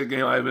bullshit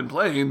game I've been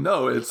playing.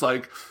 No, it's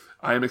like,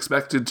 I am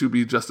expected to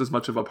be just as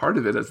much of a part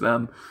of it as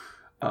them.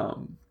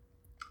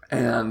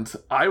 And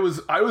I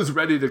was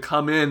ready to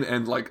come in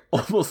and, like,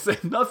 almost say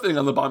nothing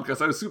on the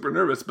Bombcast. I was super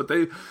nervous, but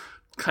they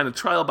kind of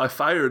trial by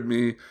fired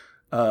me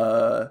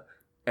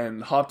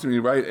and hopped me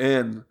right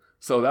in.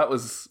 So that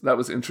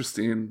was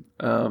interesting.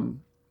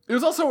 It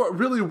was also a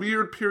really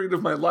weird period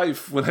of my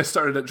life when I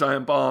started at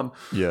Giant Bomb.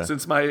 Yeah.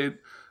 Since my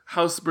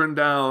house burned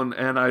down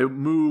and I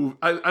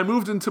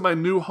moved into my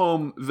new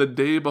home the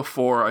day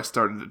before I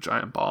started at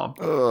Giant Bomb.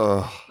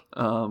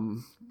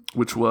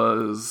 Which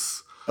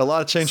was a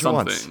lot of change at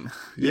once.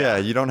 Yeah,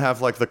 you don't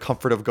have, like, the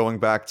comfort of going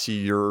back to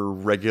your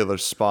regular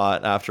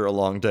spot after a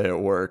long day at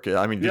work.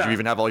 I mean, did you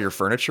even have all your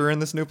furniture in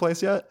this new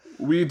place yet?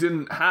 We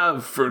didn't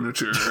have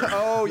furniture.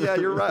 Oh yeah,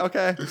 you're right.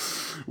 Okay.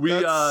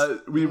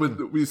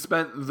 We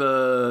spent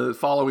the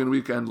following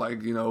weekend,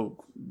 like,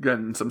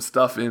 getting some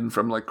stuff in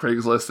from, like,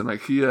 Craigslist and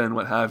IKEA and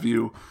what have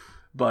you.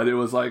 But it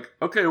was like,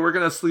 okay, we're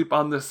gonna sleep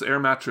on this air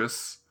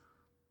mattress.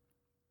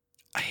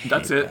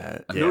 That's it.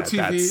 No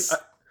TV.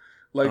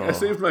 I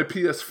saved my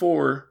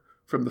PS4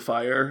 from the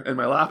fire and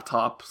my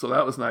laptop, so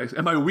that was nice.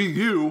 And my Wii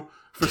U,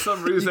 for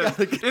some reason,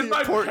 in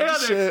my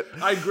panic,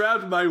 I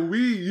grabbed my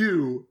Wii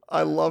U.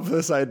 I love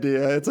this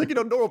idea. It's like,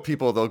 normal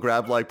people, they'll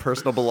grab, like,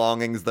 personal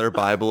belongings, their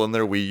Bible, and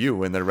their Wii U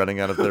when they're running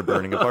out of their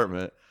burning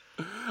apartment.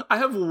 I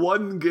have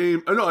one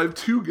game. Oh, no, I have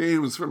 2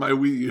 games for my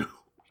Wii U.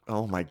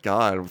 Oh my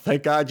God!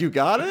 Thank God you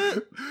got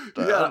it.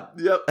 Yeah.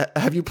 Yep.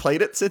 Have you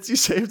played it since you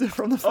saved it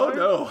from the fire?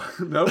 Oh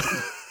no, nope.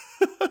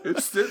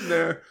 It's sitting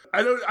there.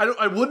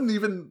 I wouldn't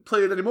even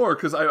play it anymore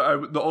because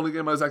the only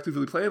game I was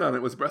actively playing on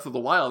it was Breath of the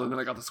Wild, and then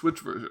I got the Switch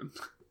version.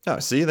 Oh,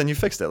 see, then you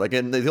fixed it. Like,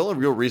 and the only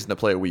real reason to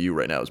play a Wii U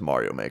right now is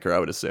Mario Maker. I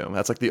would assume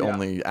that's like the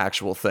only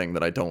actual thing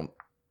that I don't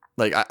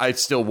like. I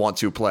still want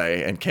to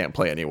play and can't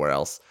play anywhere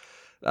else.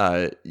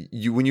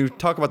 When you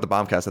talk about the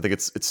Bombcast, I think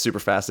it's super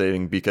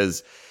fascinating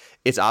because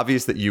it's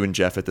obvious that you and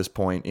Jeff at this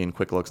point in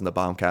Quick Looks and the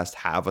Bombcast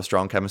have a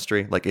strong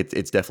chemistry. Like,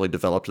 it's definitely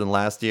developed in the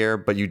last year.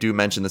 But you do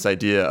mention this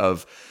idea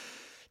of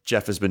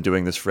Jeff has been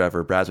doing this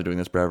forever. Brad's been doing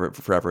this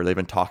forever. They've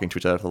been talking to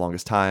each other for the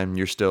longest time.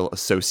 You're still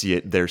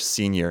associate. They're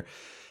senior.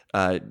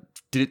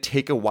 did it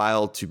take a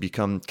while to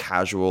become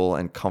casual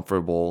and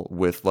comfortable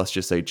with, let's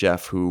just say,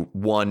 Jeff, who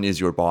 1 is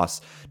your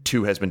boss,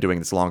 2 has been doing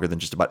this longer than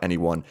just about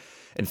anyone,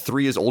 and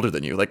 3 is older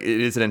than you? Like,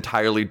 it is an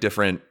entirely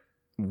different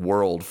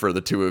world for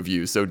the two of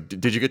you. So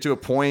did you get to a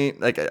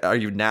point, like, are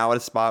you now at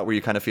a spot where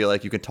you kind of feel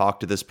like you can talk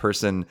to this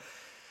person?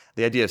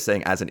 The idea of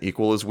saying as an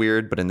equal is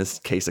weird, but in this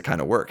case, it kind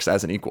of works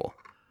as an equal.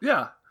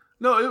 Yeah.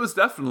 No, it was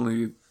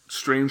definitely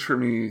strange for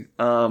me.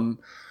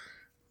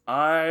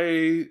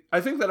 I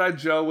think that I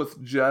gel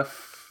with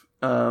Jeff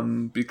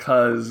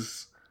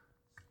because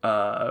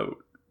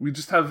we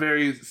just have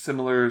very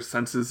similar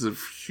senses of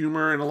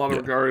humor in a lot of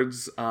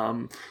regards,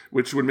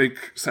 which would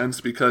make sense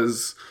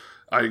because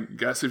I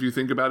guess if you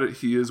think about it,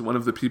 he is one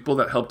of the people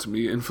that helped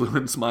me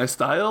influence my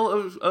style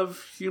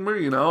of humor.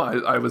 You know,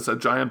 I was a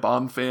Giant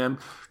Bomb fan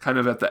kind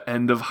of at the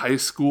end of high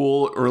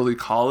school, early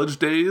college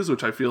days,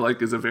 which I feel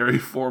like is a very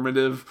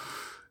formative,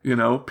 you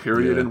know,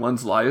 period in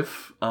one's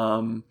life.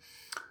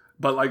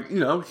 But like, you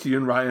know, he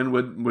and Ryan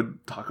would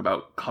talk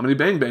about Comedy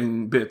Bang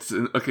Bang bits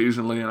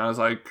occasionally, and I was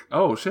like,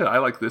 oh shit, I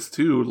like this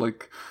too.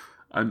 Like,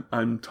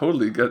 I'm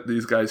totally get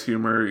these guys'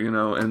 humor, you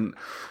know,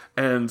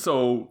 and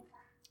so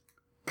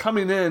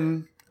coming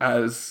in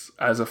as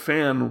a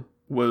fan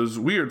was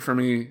weird for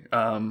me.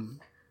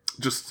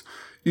 Just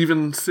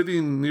even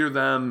sitting near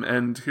them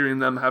and hearing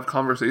them have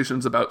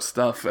conversations about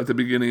stuff at the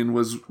beginning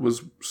was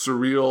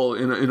surreal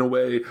in a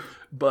way,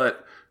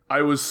 but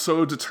I was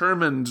so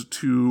determined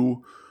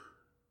to.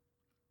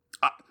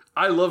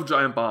 I love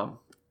Giant Bomb.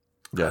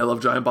 Yeah. I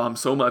love Giant Bomb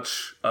so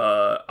much.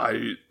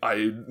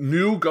 I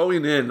knew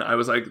going in, I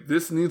was like,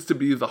 this needs to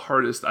be the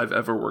hardest I've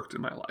ever worked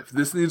in my life.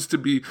 This needs to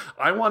be,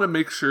 I want to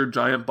make sure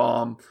Giant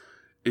Bomb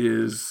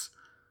is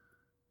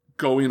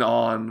going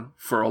on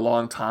for a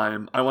long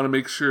time. I want to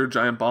make sure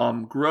Giant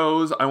Bomb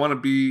grows. I want to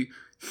be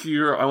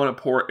here. I want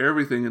to pour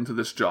everything into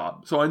this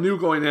job. So I knew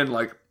going in,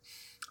 like,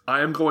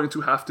 I am going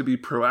to have to be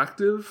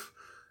proactive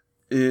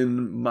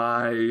in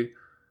my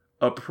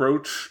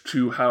approach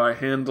to how I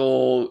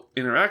handle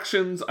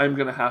interactions. I'm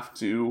going to have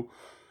to,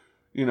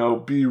 you know,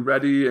 be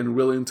ready and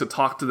willing to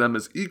talk to them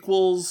as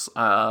equals.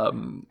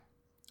 And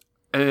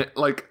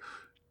like,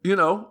 you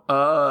know,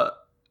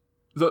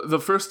 the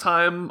first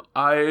time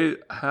I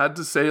had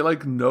to say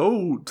like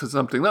no to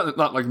something,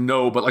 not like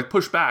no, but like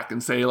push back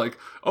and say like,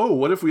 oh,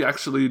 what if we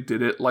actually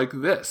did it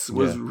like this,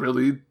 was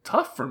really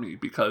tough for me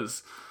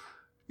because,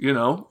 you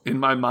know, in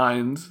my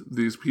mind,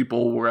 these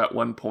people were at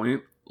one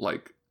point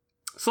like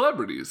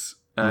celebrities,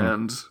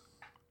 and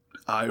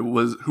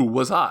who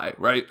was I,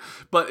 right?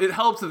 But it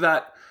helped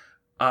that,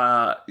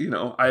 you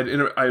know, I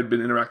had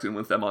been interacting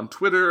with them on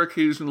Twitter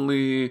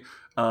occasionally.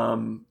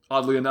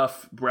 Oddly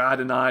enough, Brad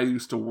and I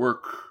used to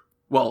work.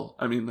 Well,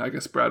 I mean, I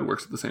guess Brad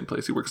works at the same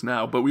place he works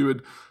now, but we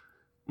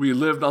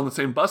lived on the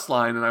same bus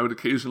line, and I would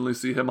occasionally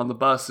see him on the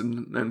bus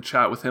and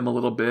chat with him a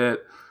little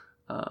bit.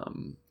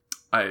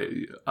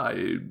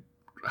 I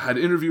had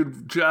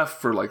interviewed Jeff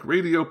for like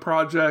radio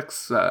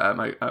projects at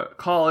my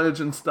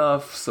college and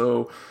stuff.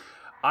 So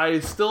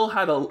I still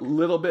had a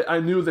little bit,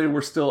 I knew they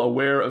were still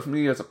aware of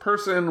me as a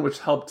person, which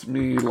helped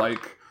me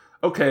like,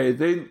 okay,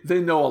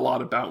 they know a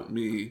lot about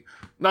me.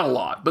 Not a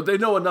lot, but they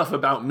know enough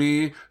about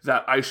me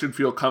that I should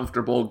feel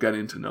comfortable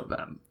getting to know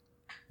them.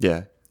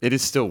 Yeah. It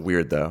is still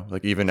weird though.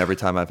 Like even every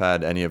time I've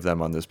had any of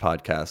them on this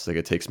podcast, like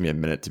it takes me a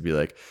minute to be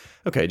like,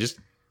 okay, just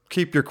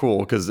keep your cool,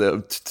 because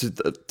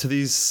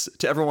to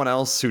everyone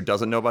else who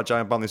doesn't know about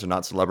Giant Bomb, these are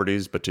not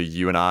celebrities, but to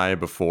you and I,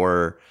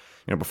 before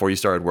you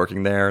started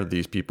working there,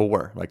 these people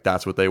were like,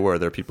 that's what they were.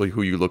 They're people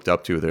who you looked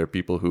up to. They're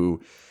people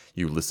who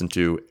you listened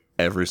to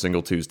every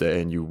single Tuesday,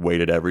 and you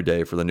waited every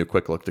day for the new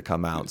Quick Look to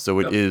come out. So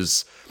it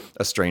is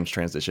a strange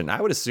transition.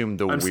 I would assume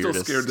I'm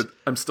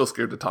still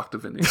scared to talk to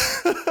Vinny.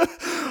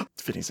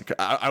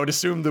 I would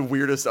assume the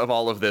weirdest of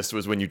all of this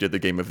was when you did the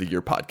Game of the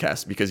Year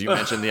podcast, because you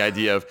mentioned the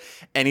idea of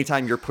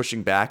anytime you're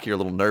pushing back, you're a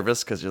little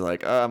nervous because you're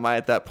like, am I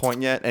at that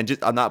point yet? And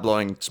I'm not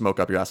blowing smoke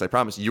up your ass, I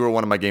promise. You were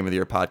one of my Game of the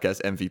Year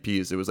podcast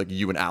MVPs. It was like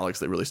you and Alex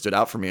that really stood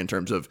out for me in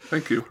terms of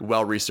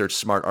well-researched,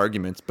 smart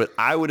arguments. But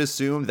I would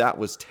assume that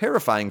was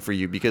terrifying for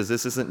you, because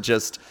this isn't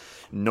just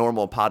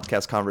normal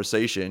podcast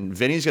conversation.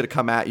 Vinny's going to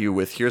come at you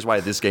with, here's why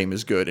this game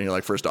is good. And you're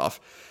like, first off,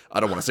 I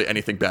don't want to say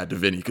anything bad to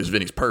Vinny because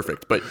Vinny's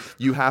perfect. But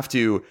you have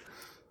to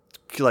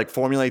like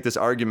formulate this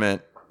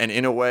argument and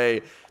in a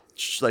way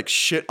like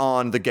shit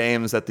on the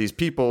games that these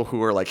people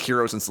who are like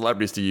heroes and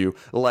celebrities to you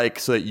like,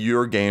 so that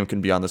your game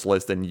can be on this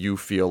list and you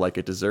feel like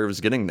it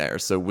deserves getting there.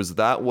 So was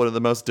that one of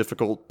the most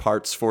difficult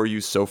parts for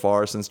you so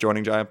far since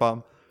joining Giant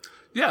Bomb?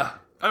 Yeah,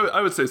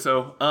 I would say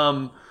so.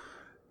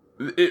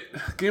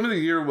 Game of the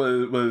Year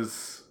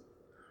was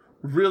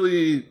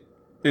really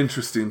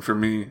interesting for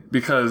me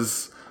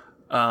because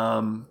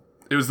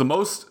it was the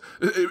most.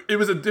 It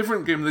was a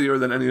different Game of the Year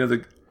than any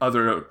other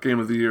Game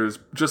of the Years,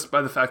 just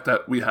by the fact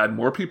that we had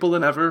more people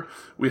than ever.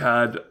 We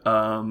had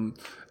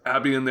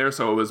Abby in there,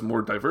 so it was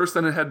more diverse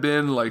than it had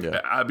been. Like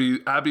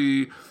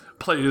Abby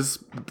plays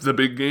the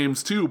big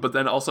games too, but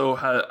then also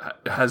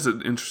has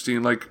an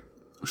interesting, like,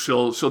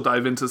 she'll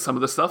dive into some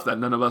of the stuff that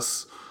none of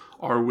us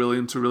are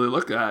willing to really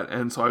look at.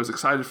 And so I was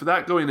excited for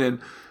that going in.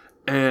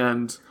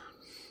 And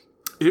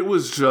it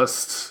was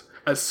just,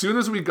 as soon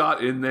as we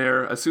got in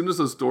there, as soon as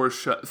those doors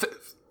shut,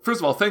 first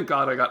of all, thank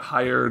God I got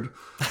hired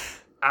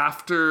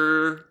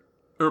after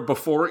or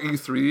before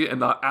E3 and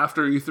not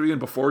after E3 and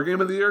before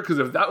Game of the Year, because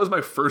if that was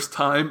my first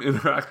time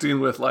interacting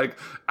with like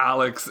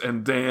Alex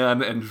and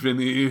Dan and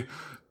Vinny,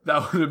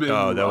 that would have been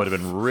that would have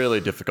been really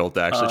difficult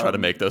to actually try to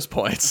make those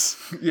points.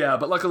 Yeah,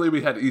 but luckily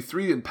we had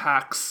E3 and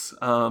PAX,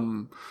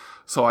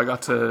 so I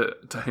got to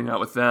hang out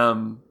with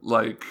them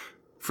like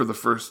for the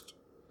first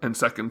and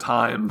second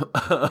time,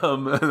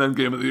 and then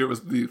Game of the Year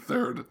was the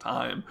third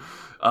time.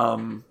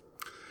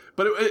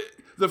 But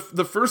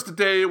the first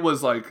day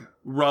was like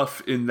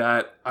rough in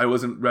that I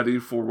wasn't ready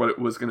for what it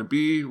was going to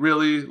be.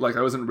 Really, like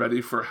I wasn't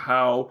ready for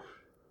how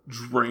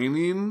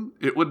draining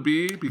it would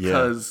be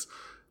because,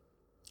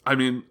 I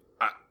mean,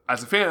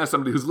 as a fan, as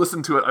somebody who's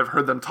listened to it, I've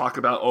heard them talk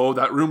about, oh,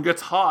 that room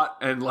gets hot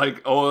and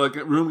like, oh, like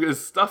that room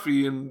is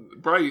stuffy and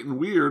bright and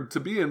weird to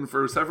be in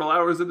for several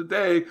hours in a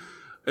day.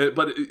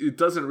 But it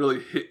doesn't really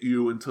hit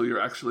you until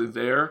you're actually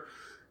there.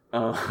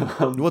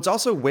 Well, it's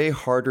also way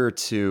harder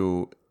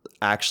to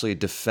actually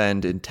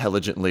defend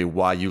intelligently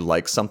why you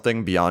like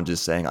something beyond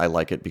just saying I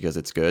like it because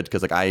it's good.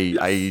 Because like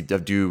I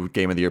do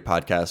Game of the Year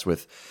podcasts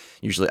with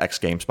usually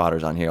ex-game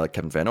spotters on here, like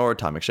Kevin Van Ord,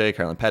 Tom McShay,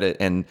 Carolyn Pettit,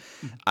 and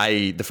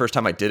the first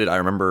time I did it, I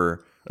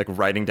remember like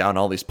writing down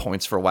all these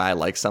points for why I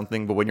like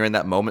something. But when you're in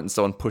that moment and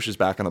someone pushes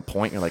back on the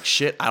point, you're like,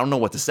 shit, I don't know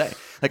what to say.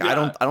 Like I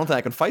don't think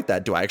I can fight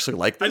that. Do I actually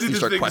like this? You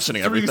start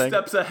questioning everything. 3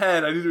 steps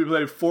ahead. I need to be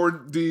playing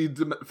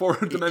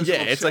 4-dimensional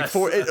Yeah, it's chess.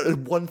 like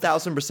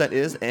 1000%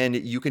 is, and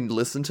you can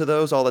listen to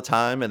those all the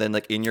time, and then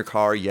like in your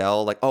car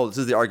yell like, oh, this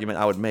is the argument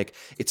I would make.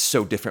 It's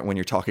so different when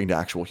you're talking to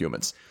actual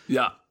humans.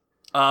 Yeah.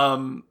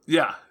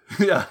 Yeah.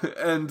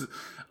 And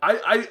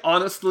I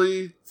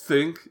honestly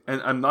think,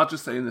 and I'm not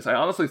just saying this, I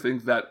honestly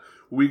think that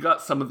we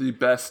got some of the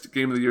best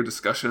Game of the Year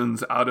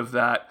discussions out of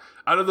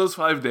those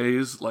 5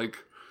 days.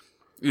 Like,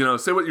 you know,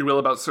 say what you will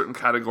about certain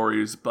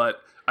categories,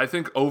 but I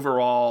think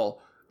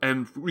overall,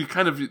 and we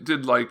kind of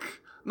did like,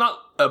 not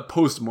a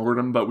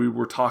post-mortem, but we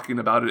were talking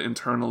about it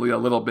internally a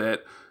little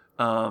bit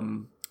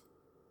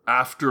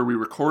after we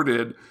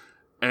recorded.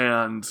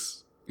 And,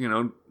 you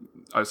know,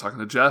 I was talking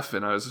to Jeff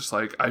and I was just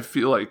like, I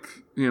feel like,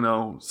 you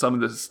know, some of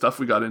the stuff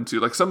we got into,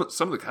 like some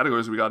of the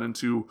categories we got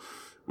into,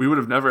 we would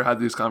have never had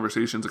these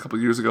conversations a couple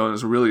of years ago, and it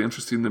was really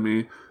interesting to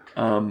me.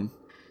 And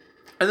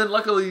then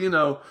luckily, you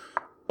know,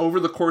 over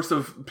the course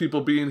of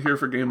people being here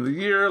for Game of the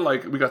Year,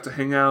 like we got to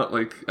hang out,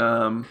 like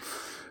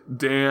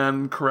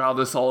Dan corralled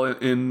us all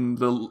in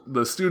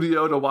the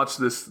studio to watch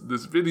this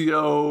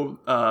video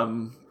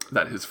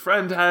that his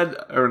friend had,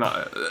 or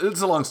not.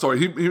 It's a long story.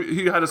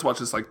 He had us watch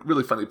this like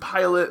really funny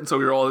pilot, and so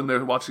we were all in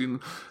there watching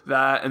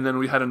that. And then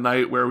we had a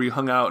night where we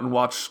hung out and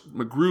watched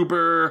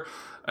MacGruber,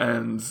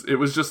 and it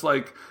was just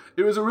like,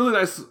 it was a really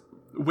nice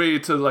way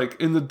to like,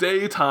 in the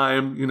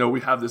daytime, you know,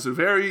 we have this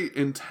very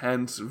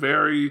intense,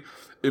 very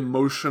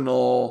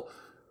emotional,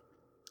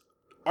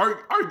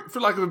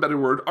 for lack of a better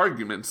word,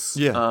 arguments.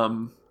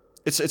 Yeah.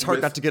 It's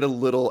hard not to get a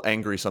little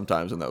angry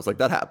sometimes in those. Like,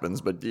 that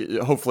happens, but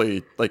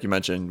hopefully, like you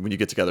mentioned, when you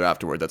get together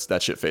afterward,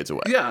 that shit fades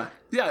away. Yeah,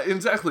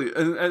 exactly.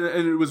 And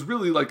it was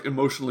really, like,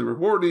 emotionally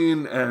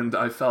rewarding, and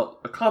I felt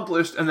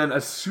accomplished. And then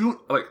as soon,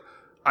 like,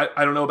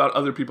 I don't know about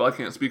other people, I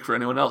can't speak for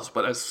anyone else,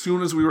 but as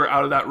soon as we were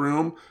out of that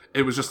room,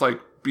 it was just like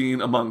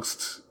being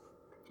amongst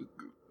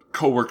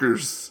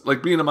coworkers,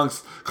 like being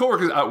amongst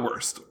coworkers at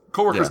worst,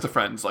 coworkers to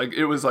friends. Like,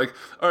 it was like,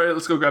 all right,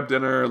 let's go grab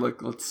dinner.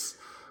 Like, let's,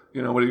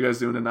 you know, what are you guys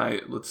doing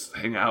tonight? Let's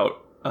hang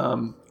out.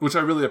 Which I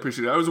really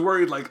appreciated. I was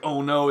worried, like,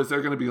 oh no, is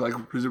there going to be like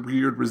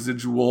weird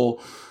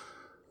residual,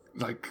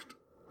 like,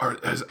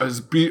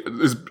 is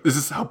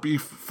this how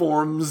beef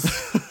forms?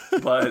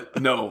 But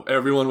no,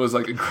 everyone was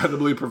like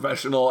incredibly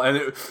professional, and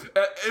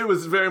it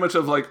was very much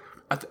of like,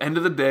 at the end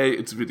of the day,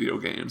 it's video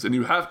games,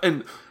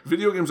 and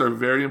video games are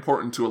very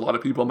important to a lot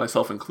of people,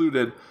 myself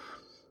included.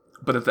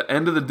 But at the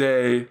end of the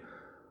day,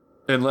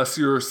 unless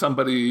you're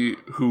somebody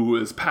who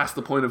is past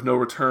the point of no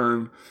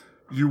return,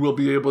 you will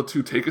be able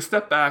to take a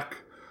step back,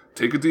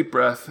 take a deep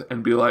breath,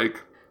 and be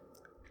like,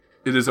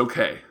 it is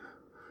okay.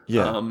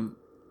 Yeah.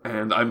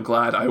 And I'm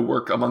glad I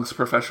work amongst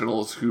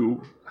professionals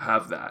who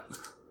have that.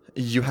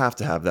 You have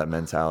to have that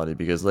mentality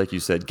because, like you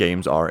said,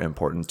 games are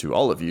important to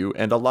all of you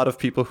and a lot of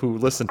people who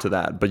listen to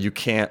that. But you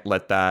can't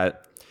let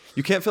that...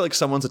 You can't feel like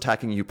someone's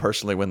attacking you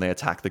personally when they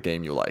attack the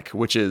game you like,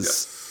 which is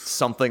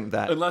something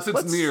that... Unless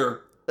it's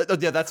Nier.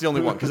 Yeah, that's the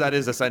only one, because that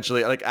is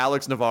essentially... Like,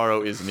 Alex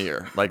Navarro is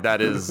Nier. Like,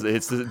 that is...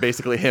 It's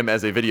basically him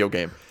as a video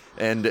game.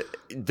 And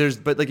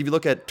but like, if you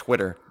look at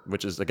Twitter,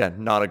 which is,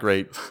 again, not a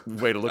great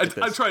way to look at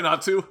this. I try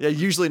not to. Yeah,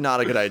 usually not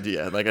a good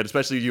idea. Like,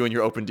 especially you and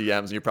your open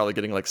DMs, and you're probably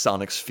getting like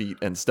Sonic's feet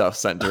and stuff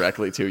sent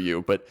directly to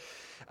you. But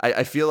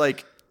I feel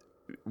like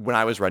when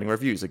I was writing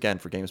reviews, again,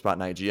 for GameSpot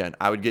and IGN,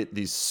 I would get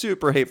these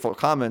super hateful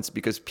comments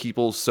because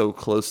people so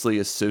closely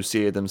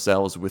associated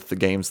themselves with the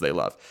games they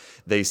love.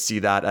 They see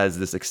that as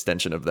this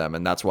extension of them.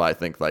 And that's why I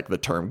think like the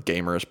term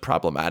gamer is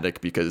problematic,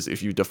 because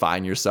if you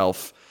define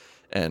yourself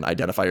and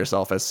identify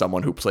yourself as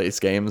someone who plays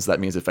games. That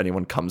means if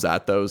anyone comes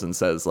at those and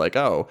says like,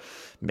 oh,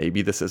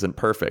 maybe this isn't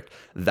perfect,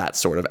 that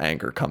sort of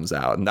anger comes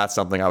out. And that's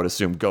something I would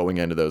assume going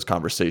into those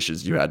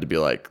conversations, you had to be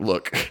like,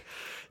 look,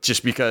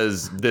 just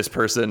because this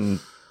person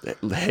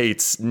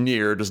hates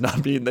Nier does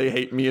not mean they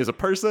hate me as a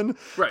person.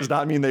 Right. Does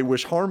not mean they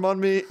wish harm on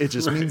me. It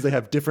just means they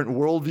have different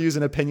worldviews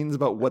and opinions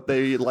about what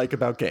they like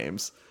about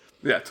games.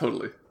 Yeah,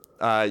 totally.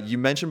 You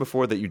mentioned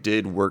before that you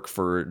did work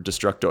for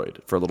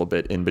Destructoid for a little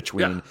bit in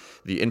between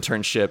the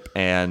internship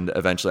and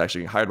eventually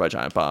actually getting hired by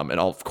Giant Bomb. And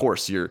of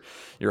course, your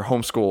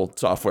homeschool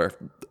software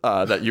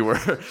that you were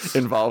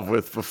involved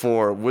with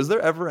before. Was there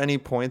ever any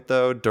point,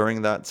 though,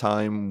 during that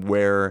time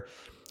where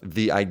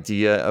the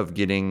idea of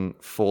getting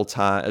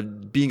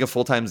being a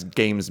full-time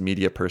games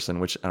media person,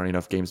 which I don't even know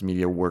if games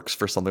media works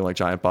for something like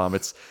Giant Bomb,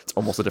 it's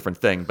almost a different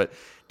thing, but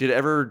did it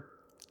ever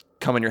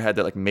come in your head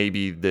that like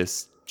maybe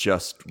this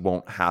just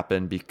won't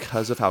happen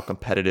because of how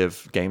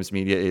competitive games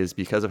media is,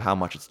 because of how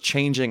much it's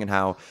changing and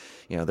how,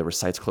 you know, there were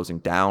sites closing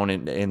down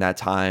in that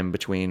time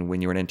between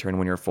when you were an intern and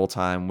when you were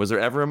full-time? Was there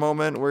ever a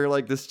moment where you're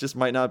like, this just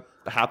might not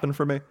happen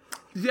for me?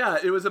 Yeah,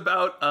 it was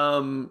about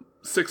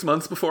 6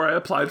 months before I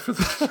applied for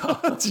the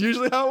job. That's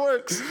usually how it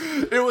works.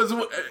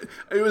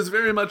 It was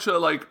very much a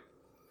like,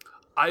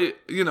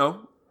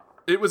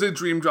 it was a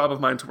dream job of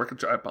mine to work at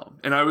Giant Bomb,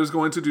 and I was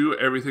going to do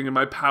everything in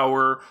my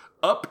power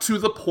up to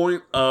the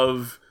point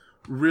of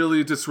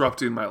really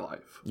disrupting my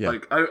life. Yeah.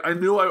 Like I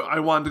knew I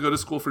wanted to go to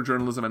school for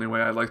journalism anyway.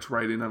 I liked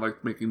writing. I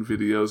liked making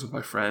videos with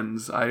my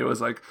friends. I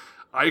was like,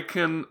 I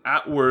can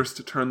at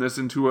worst turn this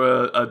into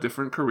a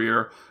different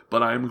career,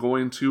 but I'm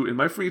going to, in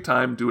my free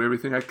time, do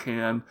everything I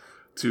can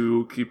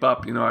to keep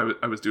up. You know,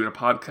 I was doing a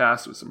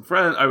podcast with some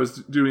friends. I was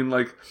doing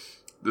like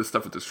this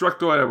stuff with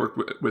Destructoid. I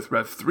worked with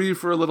Rev 3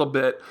 for a little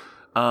bit.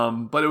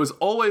 But it was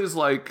always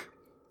like,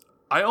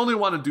 I only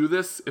want to do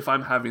this if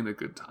I'm having a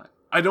good time.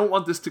 I don't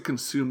want this to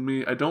consume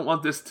me. I don't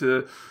want this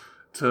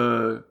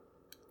to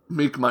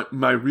make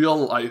my real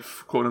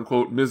life, quote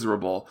unquote,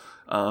 miserable.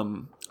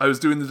 I was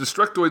doing the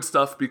Destructoid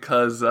stuff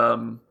because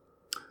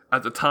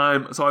at the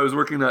time, so I was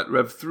working at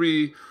Rev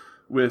 3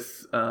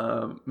 with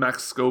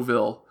Max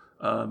Scoville,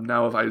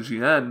 now of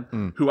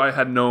IGN, who I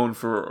had known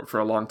for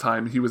a long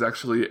time. He was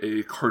actually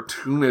a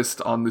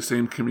cartoonist on the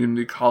same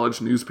community college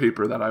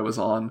newspaper that I was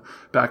on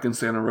back in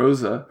Santa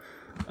Rosa.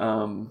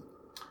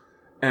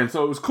 And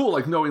so it was cool,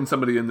 like, knowing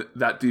somebody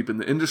that deep in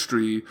the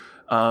industry.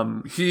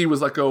 He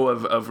was let go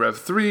of Rev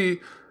 3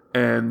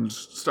 and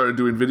started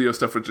doing video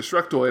stuff with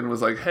Destructoid and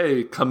was like,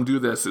 hey, come do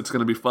this. It's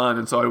going to be fun.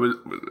 And so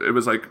it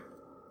was like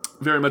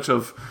very much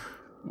of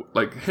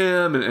like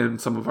him and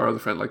some of our other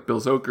friends like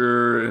Bill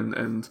Zoker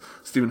and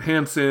Steven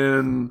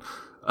Hansen,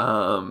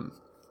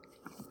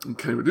 and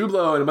Kenny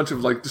Redublo, and a bunch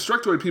of like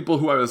Destructoid people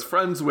who I was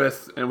friends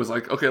with, and was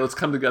like, okay, let's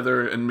come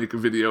together and make a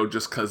video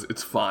just because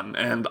it's fun.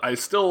 And I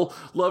still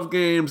love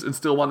games and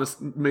still want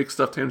to make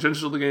stuff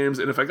tangential to games.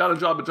 And if I got a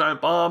job at Giant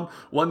Bomb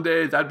one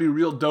day, that'd be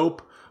real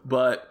dope,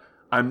 but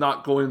I'm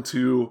not going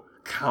to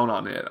count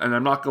on it. And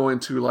I'm not going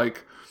to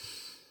like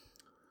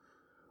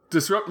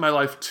disrupt my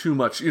life too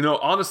much. You know,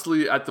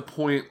 honestly, at the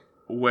point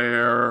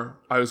where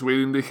I was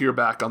waiting to hear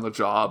back on the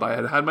job,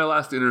 I had my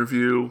last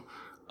interview.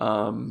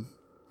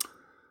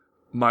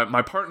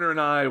 My partner and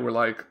I were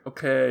like,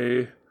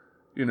 okay,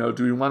 you know,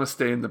 do we want to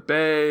stay in the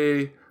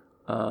Bay?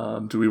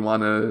 Do we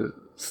want to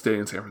stay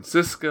in San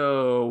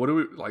Francisco? What do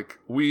we like?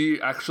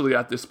 We actually,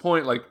 at this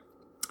point, like,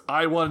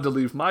 I wanted to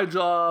leave my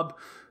job.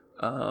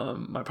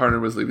 My partner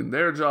was leaving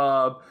their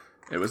job.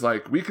 It was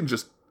like, we can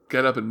just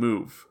get up and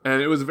move.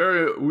 And it was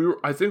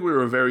I think we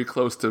were very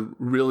close to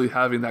really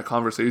having that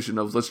conversation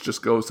of, let's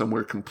just go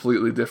somewhere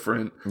completely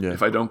different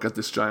if I don't get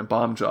this Giant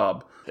Bomb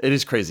job. It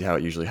is crazy how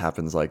it usually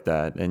happens like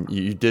that. And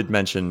you did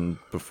mention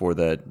before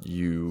that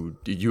you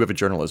have a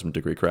journalism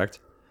degree, correct?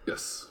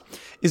 Yes.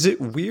 Is it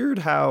weird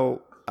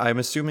how, I'm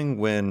assuming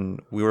when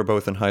we were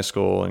both in high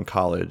school and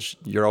college,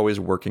 you're always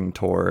working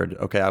toward,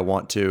 okay, I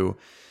want to,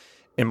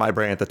 in my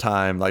brain at the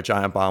time, like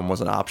Giant Bomb was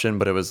an option,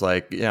 but it was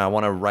like, I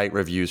want to write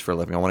reviews for a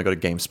living. I want to go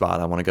to GameSpot.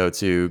 I want to go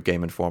to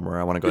Game Informer.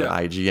 I want to go to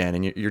IGN.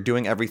 And you're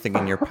doing everything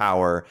in your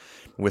power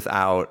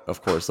without,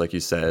 of course, like you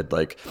said,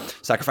 like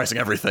sacrificing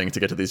everything to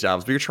get to these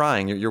jobs. But you're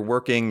trying. You're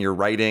working. You're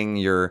writing.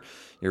 You're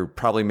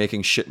probably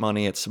making shit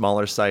money at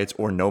smaller sites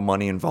or no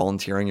money and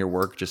volunteering your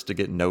work just to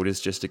get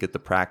noticed, just to get the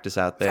practice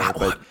out there.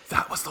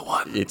 That was the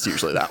one. It's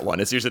usually that one.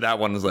 It's usually that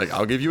one is like,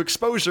 I'll give you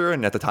exposure.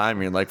 And at the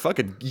time, you're like,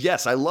 fucking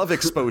yes, I love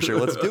exposure.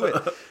 Let's do it.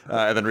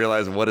 And then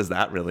realize, what does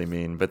that really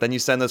mean? But then you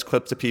send those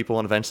clips to people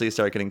and eventually you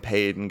start getting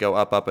paid and go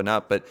up, up, and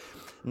up. But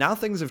now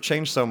things have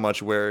changed so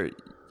much where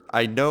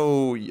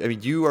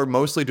you are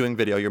mostly doing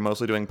video. You're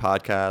mostly doing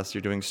podcasts.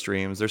 You're doing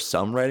streams. There's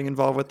some writing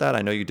involved with that.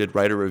 I know you did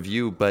write a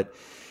review, but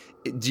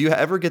do you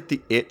ever get the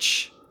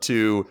itch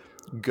to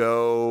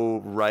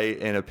go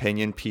write an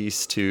opinion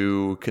piece,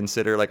 to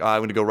consider like, I'm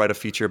going to go write a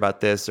feature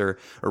about this or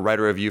write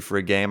a review for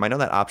a game? I know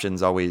that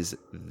option's always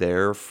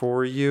there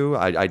for you.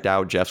 I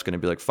doubt Jeff's going to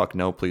be like, fuck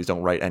no, please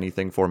don't write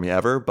anything for me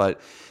ever.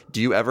 But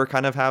do you ever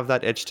kind of have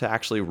that itch to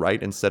actually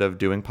write instead of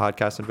doing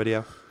podcasts and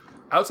video?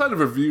 outside of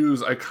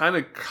reviews, I kind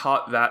of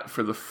caught that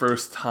for the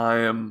first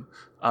time.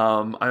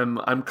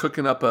 I'm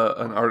cooking up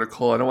an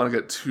article. I don't want to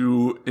get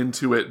too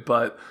into it,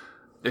 but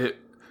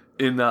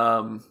in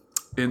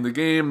the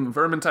game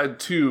Vermintide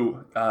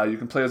 2, you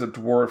can play as a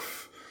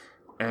dwarf.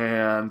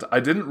 And I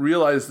didn't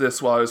realize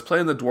this while I was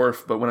playing the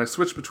dwarf, but when I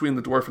switched between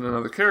the dwarf and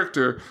another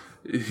character,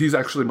 he's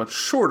actually much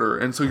shorter.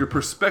 And so your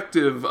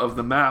perspective of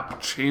the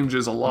map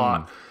changes a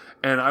lot.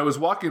 And I was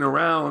walking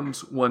around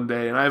one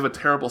day, and I have a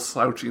terrible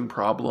slouching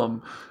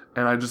problem.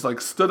 And I just like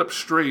stood up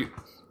straight,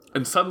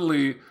 and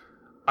suddenly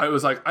I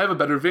was like, I have a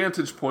better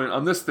vantage point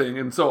on this thing.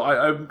 And so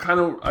I'm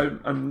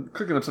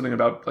cooking up something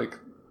about like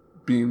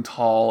being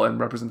tall and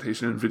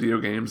representation in video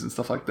games and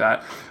stuff like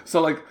that. So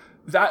like,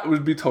 that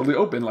would be totally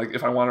open. Like,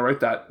 if I want to write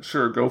that,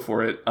 sure, go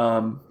for it.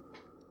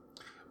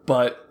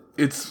 But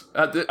it's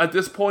at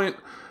this point,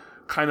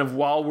 kind of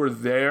while we're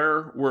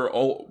there,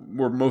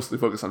 we're mostly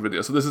focused on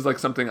video. So this is like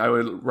something I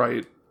would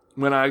write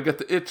when I get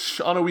the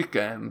itch on a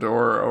weekend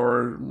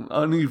or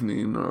an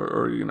evening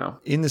or you know.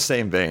 In the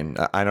same vein,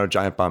 I know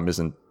Giant Bomb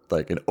isn't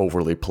like an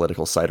overly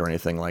political site or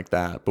anything like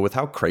that, but with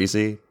how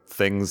crazy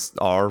things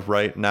are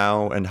right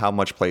now and how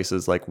much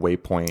places like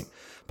Waypoint,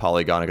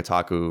 Polygon, and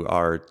Kotaku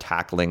are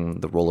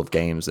tackling the role of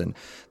games and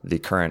the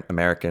current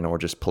American or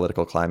just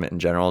political climate in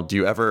general, do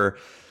you ever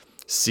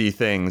see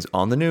things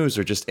on the news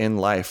or just in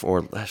life,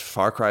 or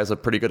Far Cry is a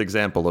pretty good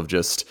example of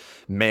just,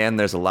 man,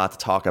 there's a lot to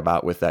talk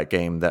about with that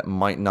game that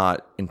might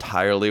not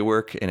entirely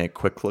work in a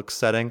quick look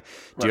setting.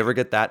 Do you ever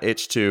get that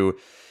itch to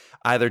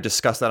either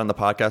discuss that on the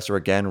podcast or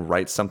again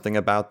write something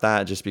about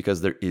that, just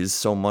because there is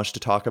so much to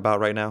talk about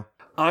right now?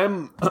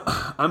 I'm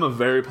a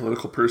very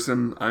political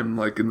person. I'm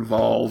like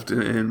involved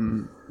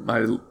in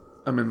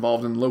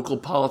local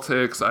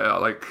politics.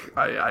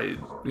 I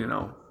you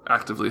know,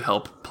 actively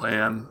help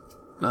plan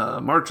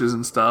marches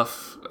and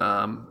stuff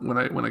when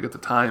I get the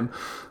time.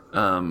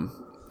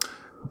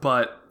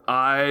 But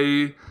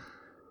I'm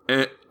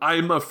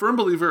a firm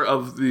believer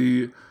of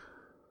the,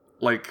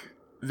 like,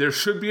 there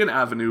should be an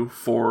avenue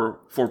for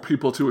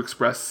people to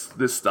express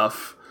this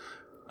stuff.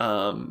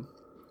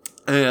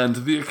 And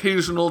the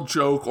occasional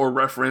joke or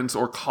reference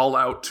or call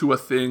out to a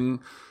thing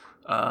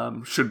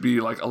should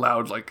be like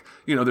allowed. Like,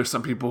 you know, there's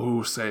some people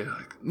who say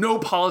like, no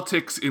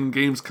politics in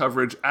games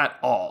coverage at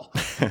all.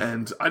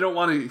 And I don't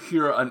want to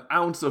hear an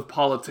ounce of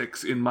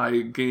politics in my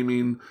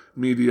gaming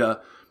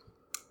media.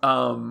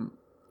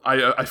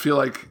 I feel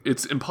like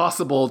it's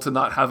impossible to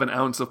not have an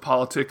ounce of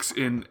politics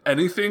in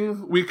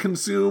anything we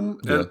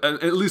consume,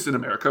 at least in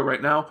America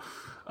right now.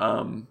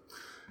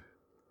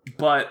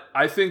 But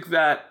I think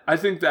that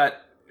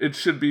it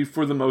should be,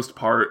 for the most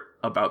part,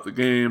 about the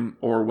game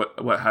or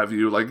what have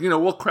you. Like, you know,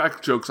 we'll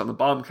crack jokes on the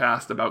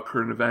Bombcast about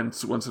current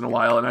events once in a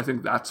while, and I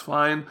think that's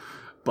fine.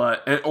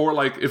 Or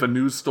like if a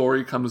news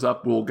story comes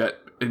up, we'll get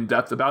in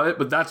depth about it.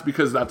 But that's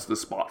because that's the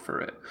spot for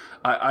it.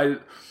 I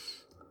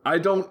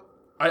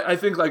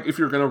think like if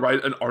you're going to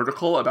write an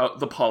article about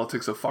the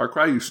politics of Far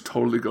Cry, you should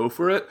totally go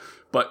for it.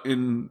 But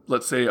in,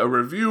 let's say, a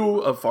review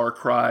of Far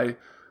Cry,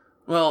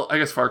 well, I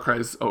guess Far Cry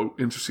is an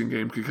interesting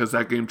game because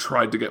that game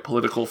tried to get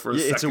political for a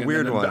second. It's a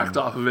weird and then one. Backed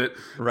off of it.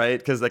 Right?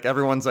 Because like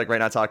everyone's like right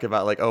now talking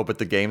about like, oh, but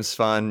the game's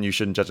fun. You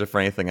shouldn't judge it for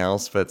anything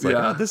else. But it's like,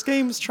 oh, this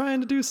game's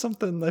trying to do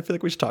something. I feel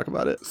like we should talk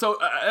about it. So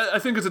I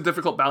think it's a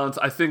difficult balance.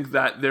 I think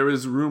that there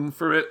is room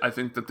for it. I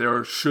think that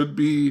there should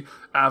be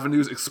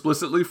avenues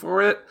explicitly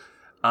for it.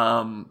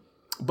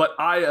 But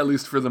I, at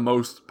least for the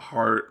most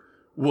part,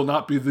 will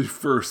not be the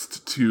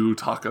first to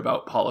talk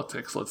about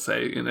politics, let's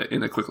say, in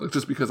a quick look,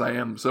 just because I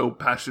am so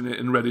passionate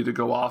and ready to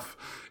go off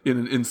in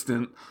an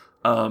instant.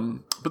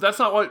 But that's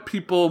not what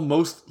people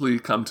mostly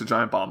come to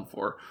Giant Bomb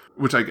for,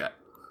 which I get.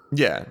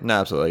 Yeah, no,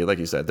 absolutely. Like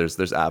you said,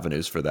 there's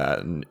avenues for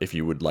that. And if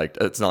you would like,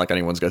 it's not like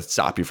anyone's going to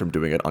stop you from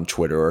doing it on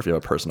Twitter, or if you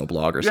have a personal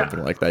blog or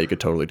something like that, you could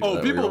totally do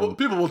that.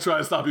 People will try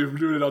to stop you from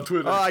doing it on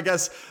Twitter. Oh, I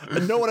guess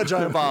no one at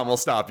Giant Bomb will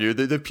stop you.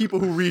 The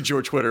people who read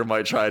your Twitter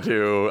might try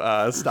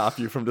to stop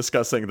you from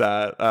discussing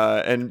that.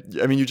 And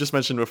I mean, you just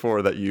mentioned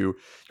before that you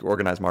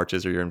organize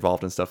marches or you're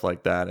involved in stuff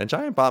like that. And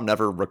Giant Bomb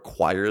never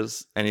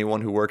requires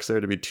anyone who works there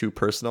to be too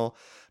personal.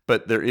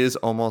 But there is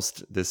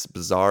almost this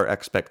bizarre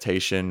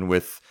expectation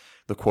with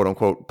the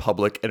quote-unquote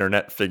public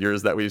internet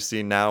figures that we've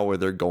seen now, where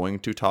they're going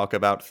to talk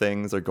about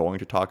things, they're going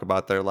to talk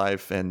about their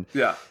life. And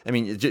yeah, I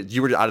mean,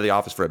 you were out of the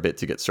office for a bit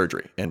to get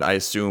surgery, and I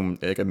assume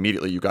like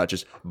immediately you got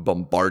just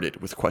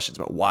bombarded with questions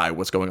about why,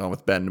 what's going on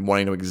with Ben,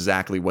 wanting to know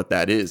exactly what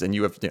that is. And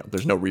you have,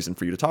 there's no reason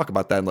for you to talk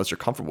about that unless you're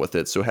comfortable with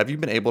it. So have you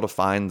been able to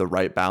find the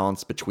right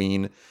balance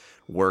between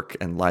work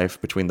and life,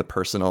 between the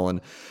personal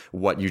and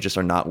what you just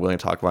are not willing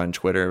to talk about on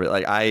Twitter?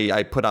 Like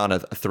I put on a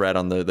thread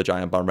on the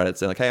Giant Bomb Reddit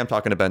saying like, hey, I'm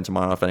talking to Ben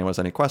tomorrow. If anyone has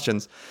any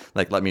questions,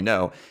 like let me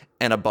know.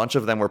 And a bunch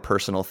of them were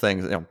personal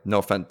things. No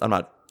offense, I'm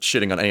not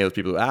shitting on any of those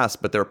people who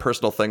asked, but there are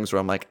personal things where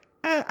I'm like,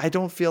 I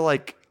don't feel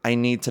like I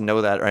need to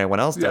know that or anyone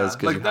else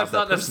does. Like that's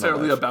not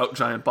necessarily about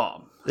Giant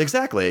Bomb.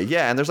 Exactly.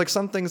 Yeah. And there's like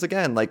some things,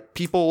 again, like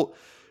people,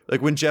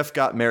 like when Jeff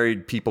got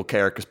married, people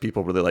care because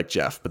people really like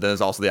Jeff. But then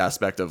there's also the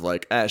aspect of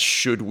like,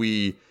 should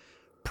we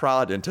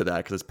prod into that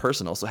because it's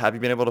personal. So have you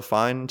been able to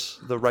find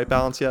the right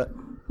balance yet?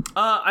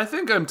 I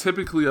think I'm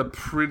typically a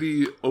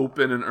pretty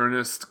open and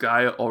earnest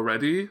guy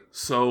already.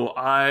 So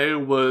I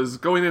was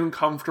going in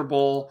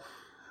comfortable,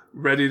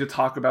 ready to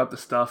talk about the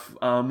stuff.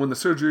 When the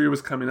surgery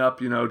was coming up,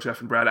 Jeff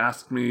and Brad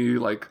asked me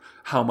like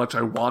how much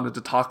I wanted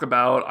to talk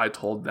about. I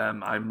told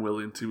them I'm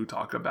willing to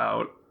talk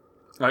about.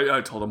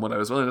 I told them what I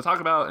was willing to talk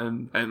about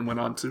and went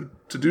on to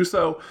do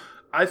so.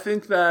 I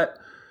think that,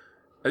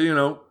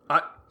 in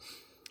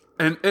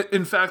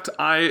fact,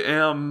 I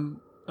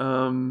am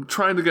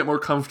trying to get more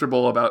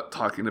comfortable about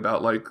talking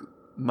about like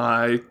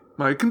my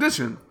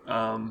condition.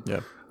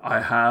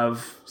 I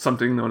have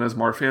something known as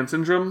Marfan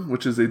syndrome,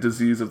 which is a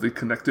disease of the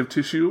connective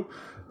tissue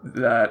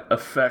that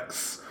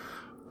affects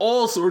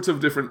all sorts of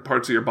different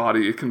parts of your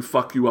body. It can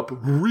fuck you up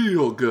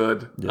real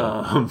good.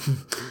 Yeah.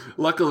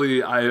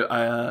 Luckily,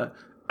 I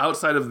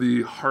outside of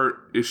the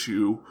heart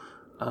issue,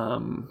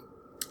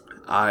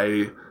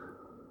 I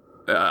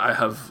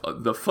have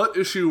the foot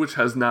issue, which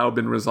has now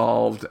been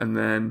resolved, and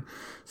then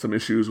some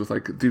issues with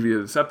like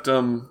deviated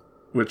septum,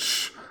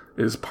 which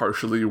is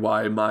partially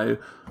why my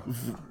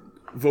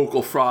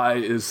vocal fry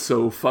is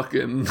so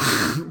fucking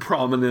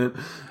prominent.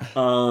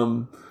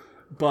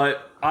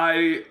 But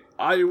I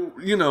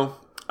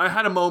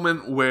had a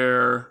moment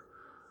where,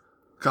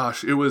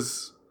 gosh, it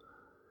was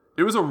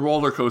a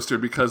roller coaster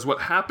because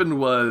what happened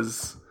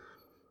was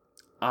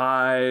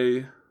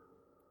I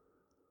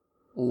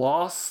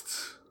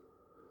lost.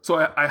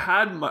 So I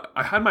had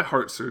my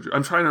heart surgery.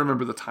 I'm trying to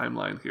remember the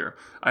timeline here.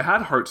 I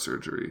had heart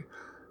surgery,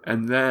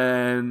 and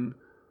then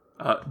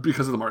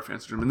because of the Marfan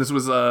syndrome, and this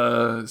was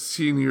a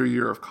senior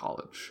year of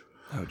college.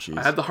 Oh, jeez.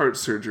 I had the heart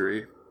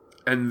surgery,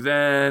 and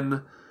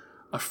then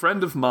a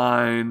friend of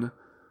mine.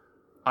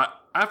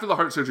 After the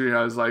heart surgery,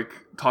 I was like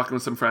talking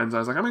with some friends. I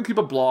was like, I'm gonna keep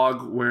a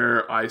blog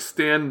where I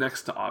stand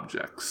next to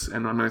objects,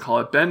 and I'm gonna call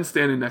it Ben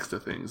Standing Next to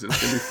Things. And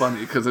it's gonna be funny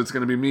because it's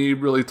gonna be me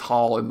really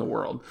tall in the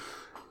world.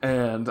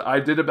 And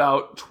I did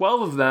about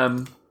 12 of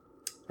them,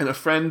 and a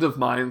friend of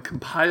mine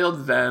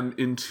compiled them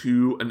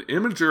into an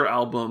Imager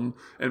album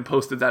and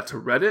posted that to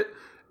Reddit,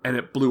 and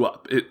it blew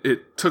up.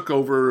 It took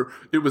over.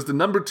 It was the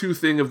number 2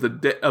 thing of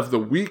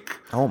the week.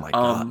 Oh my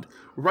god!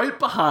 Right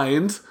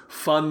behind,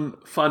 fun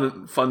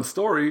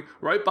story.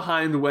 Right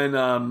behind when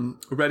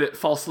Reddit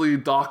falsely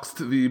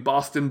doxed the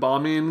Boston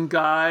bombing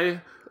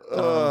guy.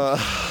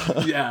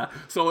 Yeah,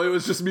 so it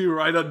was just me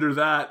right under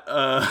that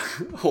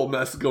whole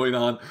mess going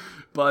on.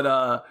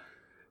 But,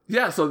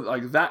 yeah, so,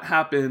 like, that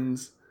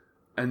happens,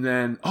 and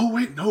then, oh,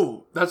 wait,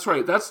 no, that's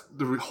right, that's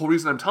the whole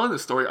reason I'm telling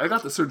this story. I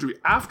got the surgery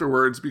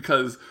afterwards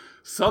because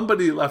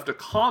somebody left a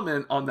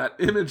comment on that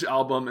Image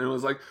album and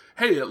was like,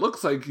 hey, it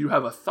looks like you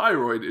have a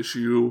thyroid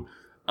issue,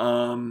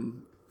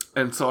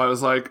 and so I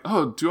was like,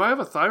 oh, do I have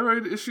a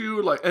thyroid issue?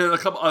 Like, and a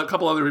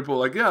couple other people were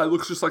like, yeah, it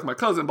looks just like my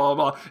cousin, blah,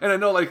 blah, blah. And I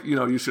know, like,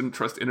 you shouldn't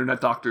trust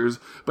internet doctors,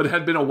 but it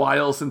had been a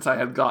while since I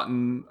had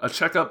gotten a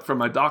checkup from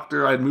my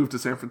doctor. I had moved to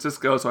San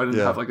Francisco, so I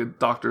didn't have, like, a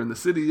doctor in the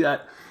city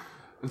yet.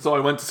 And so I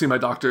went to see my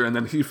doctor, and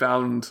then he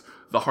found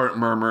the heart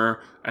murmur,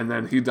 and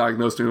then he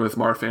diagnosed me with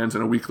Marfan's,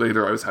 and a week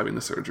later I was having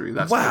the surgery.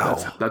 That's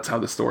how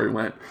the story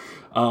went.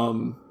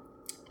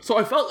 So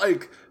I felt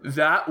like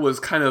that was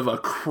kind of a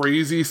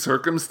crazy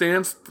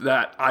circumstance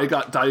that I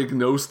got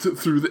diagnosed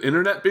through the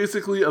internet,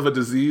 basically, of a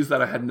disease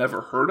that I had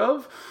never heard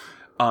of.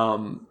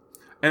 And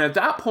at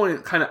that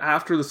point, kind of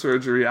after the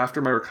surgery,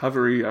 after my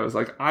recovery, I was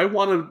like, I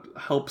want to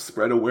help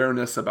spread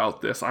awareness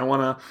about this. I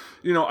want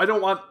to, I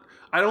don't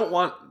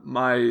want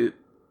my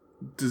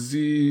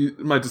disease,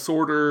 my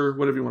disorder,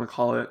 whatever you want to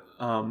call it,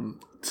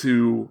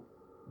 to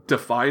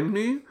define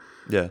me.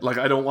 Yeah. Like,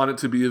 I don't want it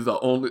to be I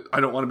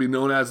don't want to be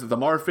known as the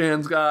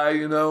Marfans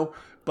guy,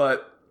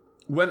 but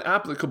when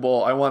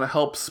applicable, I want to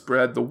help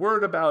spread the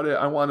word about it.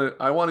 I want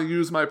to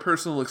use my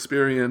personal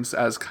experience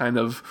as kind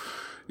of,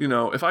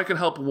 if I can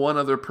help one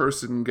other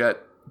person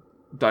get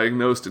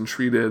diagnosed and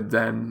treated,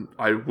 then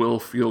I will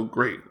feel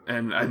great.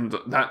 And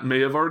that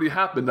may have already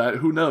happened.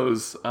 Who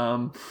knows?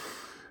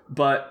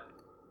 But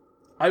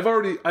I've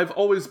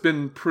always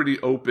been pretty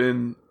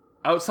open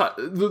outside.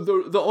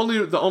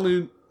 The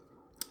only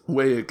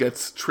way it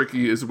gets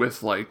tricky is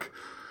with like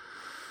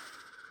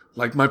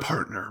my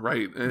partner,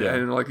 right?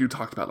 And like you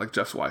talked about, like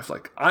Jeff's wife,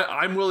 like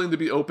I'm willing to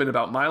be open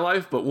about my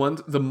life, but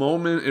the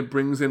moment it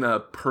brings in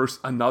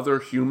another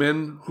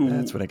human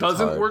who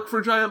doesn't work for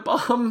Giant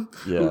Bomb,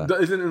 who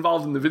isn't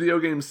involved in the video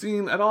game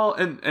scene at all,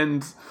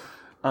 and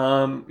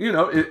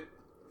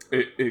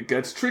it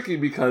gets tricky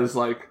because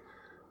like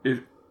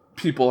if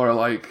people are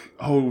like,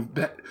 oh,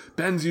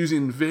 Ben's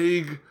using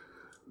vague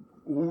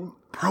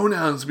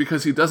pronouns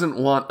because he doesn't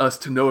want us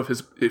to know if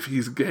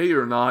he's gay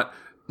or not.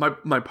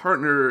 My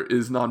partner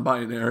is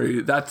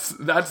non-binary. That's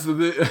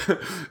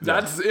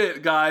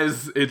it,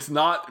 guys. It's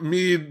not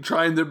me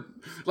trying to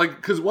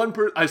because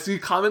I see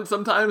comments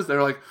sometimes.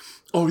 They're like,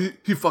 oh,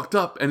 he fucked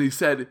up and he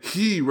said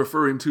he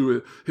referring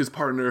to his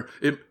partner.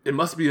 It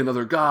must be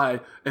another guy,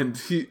 and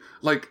he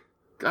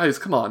guys,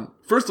 come on.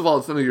 First of all,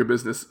 it's none of your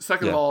business.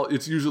 Second of all,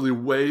 it's usually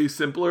way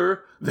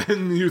simpler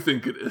than you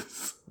think it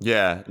is.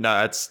 Yeah,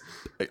 no,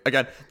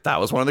 again, that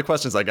was one of the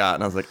questions I got,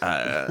 and I was like,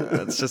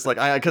 it's just like,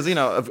 because,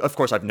 of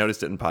course, I've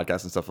noticed it in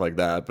podcasts and stuff like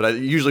that, but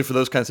usually for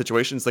those kind of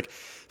situations, like,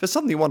 if it's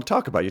something you want to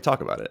talk about, you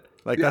talk about it.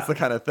 Like, that's the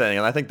kind of thing,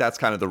 and I think that's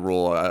kind of the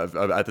rule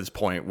at this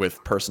point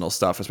with personal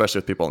stuff, especially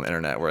with people on the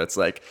internet, where it's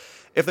like,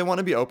 if they want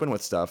to be open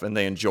with stuff and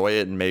they enjoy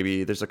it, and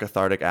maybe there's a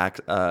cathartic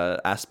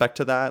aspect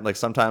to that, like,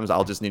 sometimes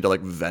I'll just need to,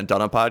 like, vent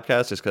on a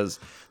podcast just because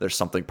there's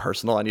something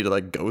personal I need to,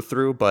 like, go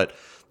through, but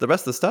the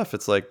rest of the stuff,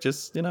 it's like,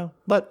 just,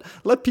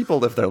 let people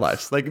live their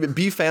lives. Like,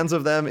 be fans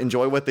of them,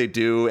 enjoy what they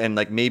do, and,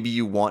 like, maybe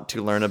you want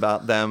to learn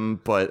about them,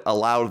 but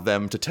allow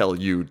them to tell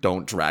you,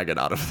 don't drag it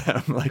out of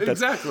them. Like,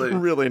 that's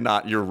really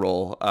not your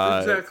role.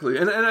 Exactly.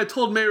 And I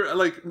told Mayor,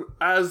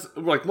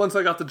 once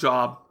I got the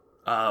job,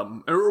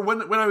 or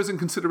when I was in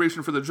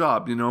consideration for the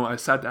job, I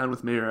sat down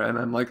with Mayor and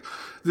I'm like,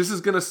 this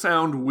is going to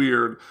sound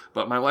weird,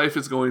 but my life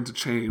is going to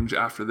change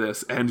after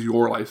this, and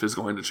your life is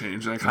going to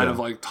change. And I kind of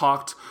like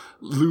talked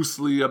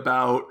loosely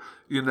about,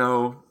 maybe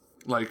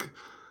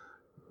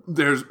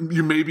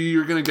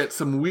you're going to get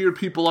some weird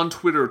people on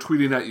Twitter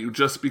tweeting at you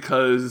just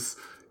because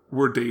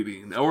we're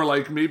dating, or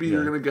like maybe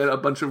you're going to get a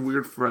bunch of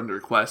weird friend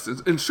requests.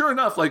 And sure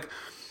enough, like,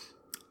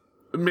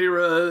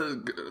 Mira,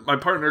 my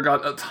partner,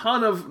 got a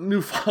ton of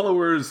new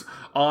followers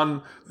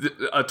on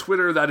a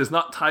Twitter that is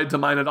not tied to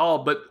mine at all,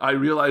 but I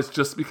realized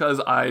just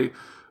because I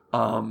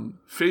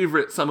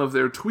favorite some of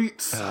their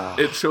tweets,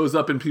 it shows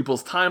up in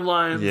people's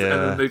timelines, and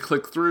then they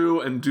click through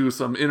and do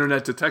some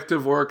internet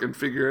detective work and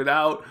figure it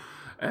out.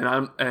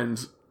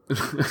 And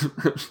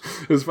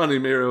it was funny,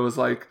 Mira was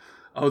like,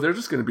 oh, they're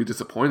just going to be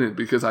disappointed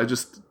because I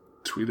just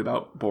tweet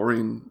about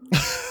boring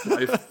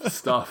life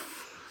stuff.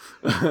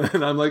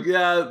 And I'm like,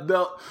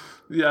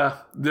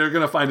 they're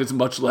going to find it's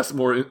much less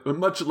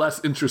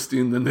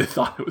interesting than they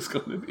thought it was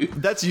going to be.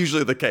 That's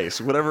usually the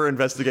case. Whatever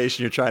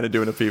investigation you're trying to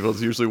do into people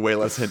is usually way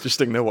less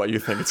interesting than what you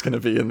think it's going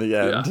to be in the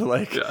end.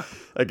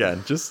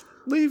 Again, just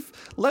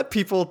let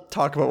people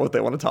talk about what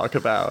they want to talk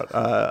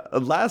about.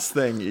 Last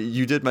thing,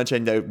 you did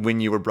mention that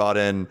when you were brought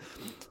in,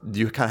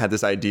 you kind of had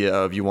this idea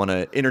of you want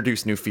to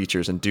introduce new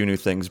features and do new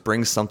things,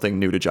 bring something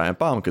new to Giant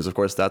Bomb, because of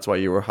course that's why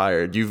you were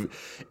hired.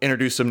 You've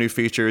introduced some new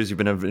features, you've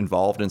been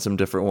involved in some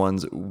different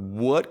ones.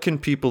 What can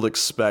people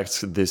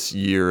expect this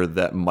year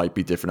that might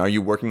be different? Are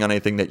you working on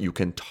anything that you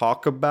can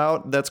talk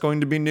about that's going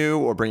to be new,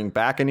 or bringing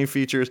back any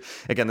features?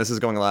 Again, this is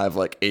going live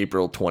like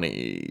April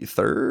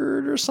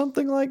 23rd or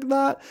something like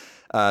that.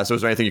 So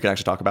is there anything you can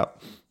actually talk about?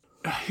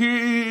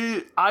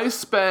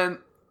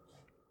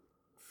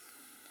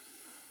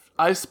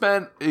 I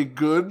spent a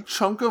good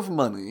chunk of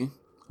money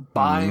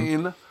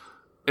buying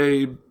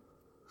a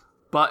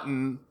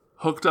button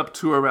hooked up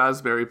to a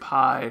Raspberry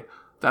Pi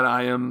that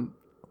I am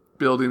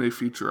building a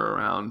feature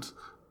around.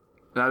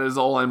 That is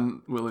all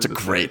I'm willing to say.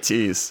 It's a great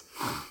tease.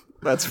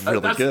 That's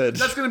really good.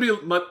 That's going to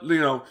be,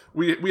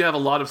 we have a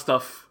lot of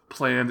stuff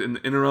planned in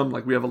the interim.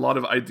 Like, we have a lot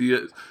of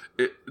ideas.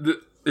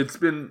 It's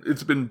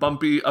been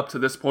bumpy up to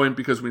this point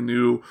because we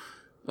knew,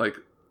 like,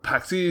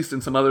 PAX East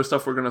and some other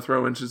stuff we're going to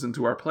throw inches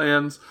into our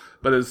plans.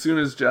 But as soon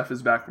as Jeff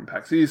is back from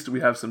PAX East, we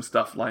have some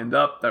stuff lined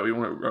up that we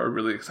are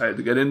really excited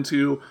to get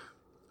into.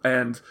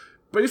 And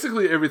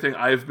basically everything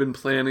I've been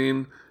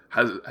planning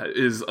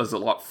is a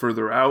lot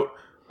further out.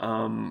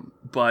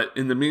 But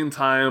in the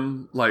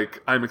meantime,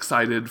 like, I'm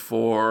excited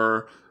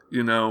for,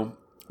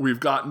 we've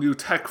got new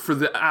tech for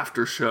the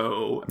after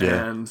show,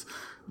 and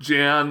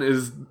Jan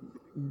is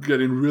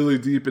getting really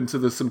deep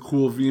into some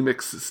cool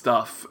vMix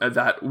stuff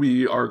that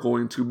we are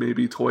going to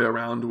maybe toy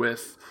around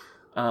with.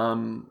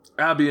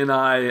 Abby and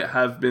I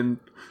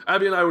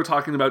were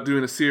talking about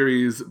doing a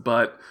series,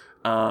 but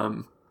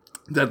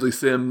Deadly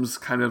Sims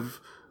kind of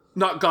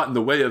not got in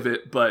the way of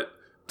it, but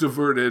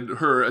diverted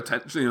her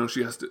attention.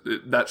 She has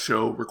to, that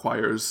show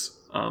requires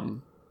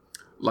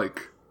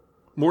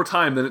more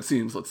time than it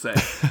seems, let's say.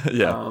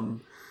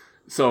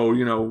 So,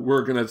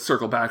 we're going to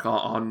circle back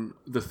on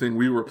the thing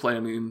we were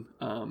planning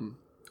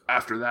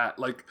after that.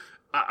 Like,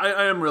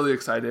 I am really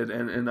excited,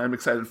 and I'm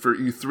excited for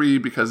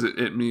E3 because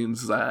it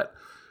means that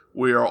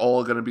we are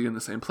all going to be in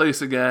the same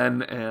place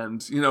again.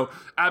 And,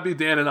 Abby,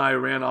 Dan, and I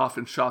ran off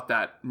and shot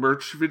that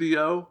merch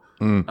video.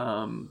 If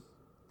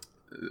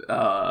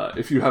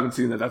you haven't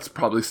seen it, that's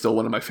probably still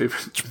one of my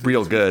favorites. It's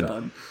real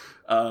good.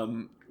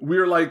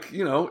 We're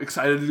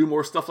excited to do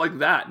more stuff like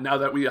that now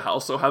that we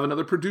also have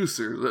another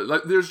producer.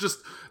 Like,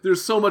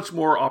 there's so much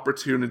more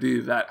opportunity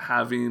that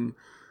having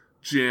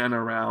Jan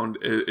around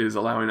is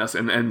allowing us,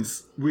 and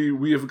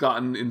we have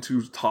gotten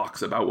into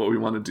talks about what we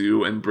want to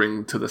do and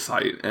bring to the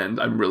site, and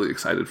I'm really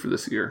excited for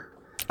this year.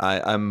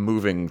 I'm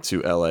moving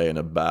to LA in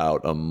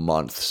about a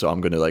month, so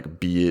I'm going to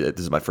this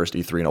is my first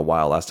E3 in a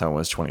while. Last time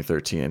was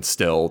 2013, and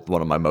still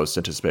one of my most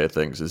anticipated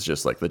things is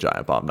just the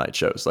Giant Bomb night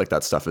shows. Like,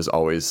 that stuff is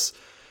always,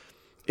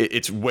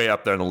 it's way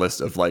up there on the list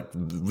of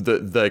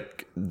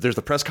there's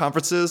the press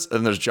conferences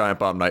and there's Giant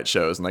Bomb night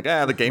shows, and the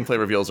gameplay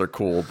reveals are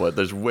cool, but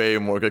there's way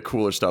more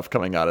cooler stuff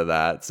coming out of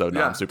that. So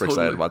I'm super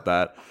excited about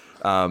that.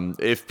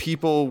 If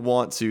people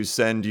want to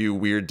send you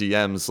weird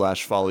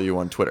DMs / follow you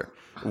on Twitter,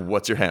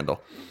 what's your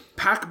handle?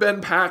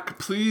 Pack,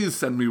 please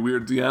send me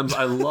weird DMs.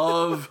 I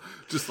love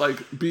just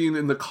like being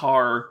in the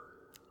car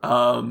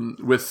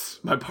with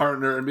my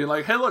partner and being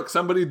like, hey, look,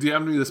 somebody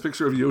DM'd me this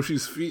picture of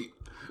Yoshi's feet.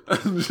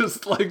 And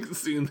just like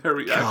seeing their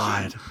reaction.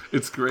 God.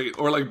 It's great.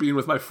 Or like being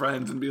with my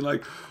friends and being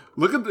like,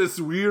 look at this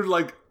weird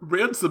like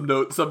ransom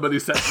note somebody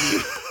sent me.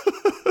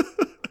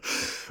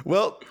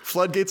 Well,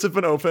 floodgates have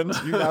been opened.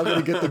 You're now going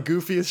to get the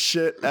goofiest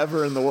shit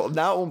ever in the world.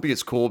 Now it won't be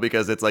as cool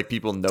because it's like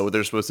people know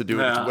they're supposed to do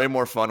it. It's way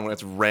more fun when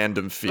it's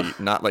random feet,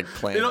 not like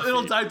planned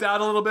It'll die down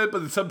a little bit,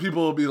 but some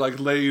people will be like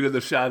laying in the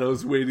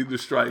shadows waiting to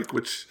strike,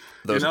 which,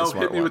 those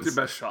hit me with your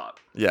best shot.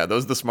 Yeah,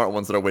 those are the smart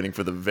ones that are waiting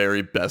for the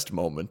very best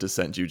moment to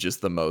send you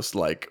just the most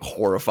like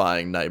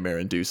horrifying,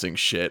 nightmare-inducing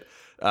shit.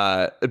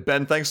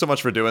 Ben, thanks so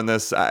much for doing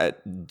this.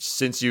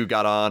 Since you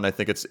got on, I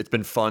think it's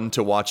been fun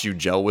to watch you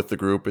gel with the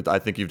group. I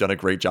think you've done a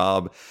great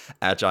job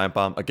at Giant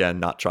Bomb. Again,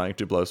 not trying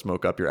to blow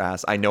smoke up your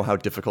ass. I know how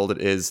difficult it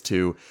is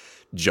to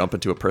jump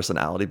into a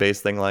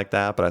personality-based thing like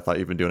that, but I thought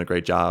you've been doing a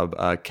great job.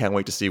 Can't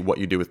wait to see what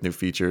you do with new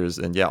features.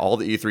 And yeah, all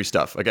the E3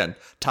 stuff. Again,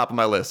 top of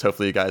my list.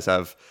 Hopefully you guys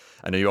have,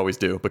 I know you always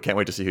do, but can't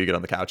wait to see who you get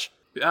on the couch.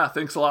 Yeah,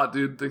 thanks a lot,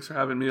 dude. Thanks for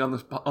having me on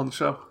the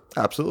show.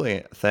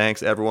 Absolutely.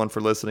 Thanks, everyone,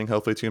 for listening.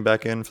 Hopefully tune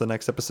back in for the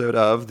next episode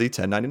of the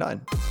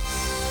 1099.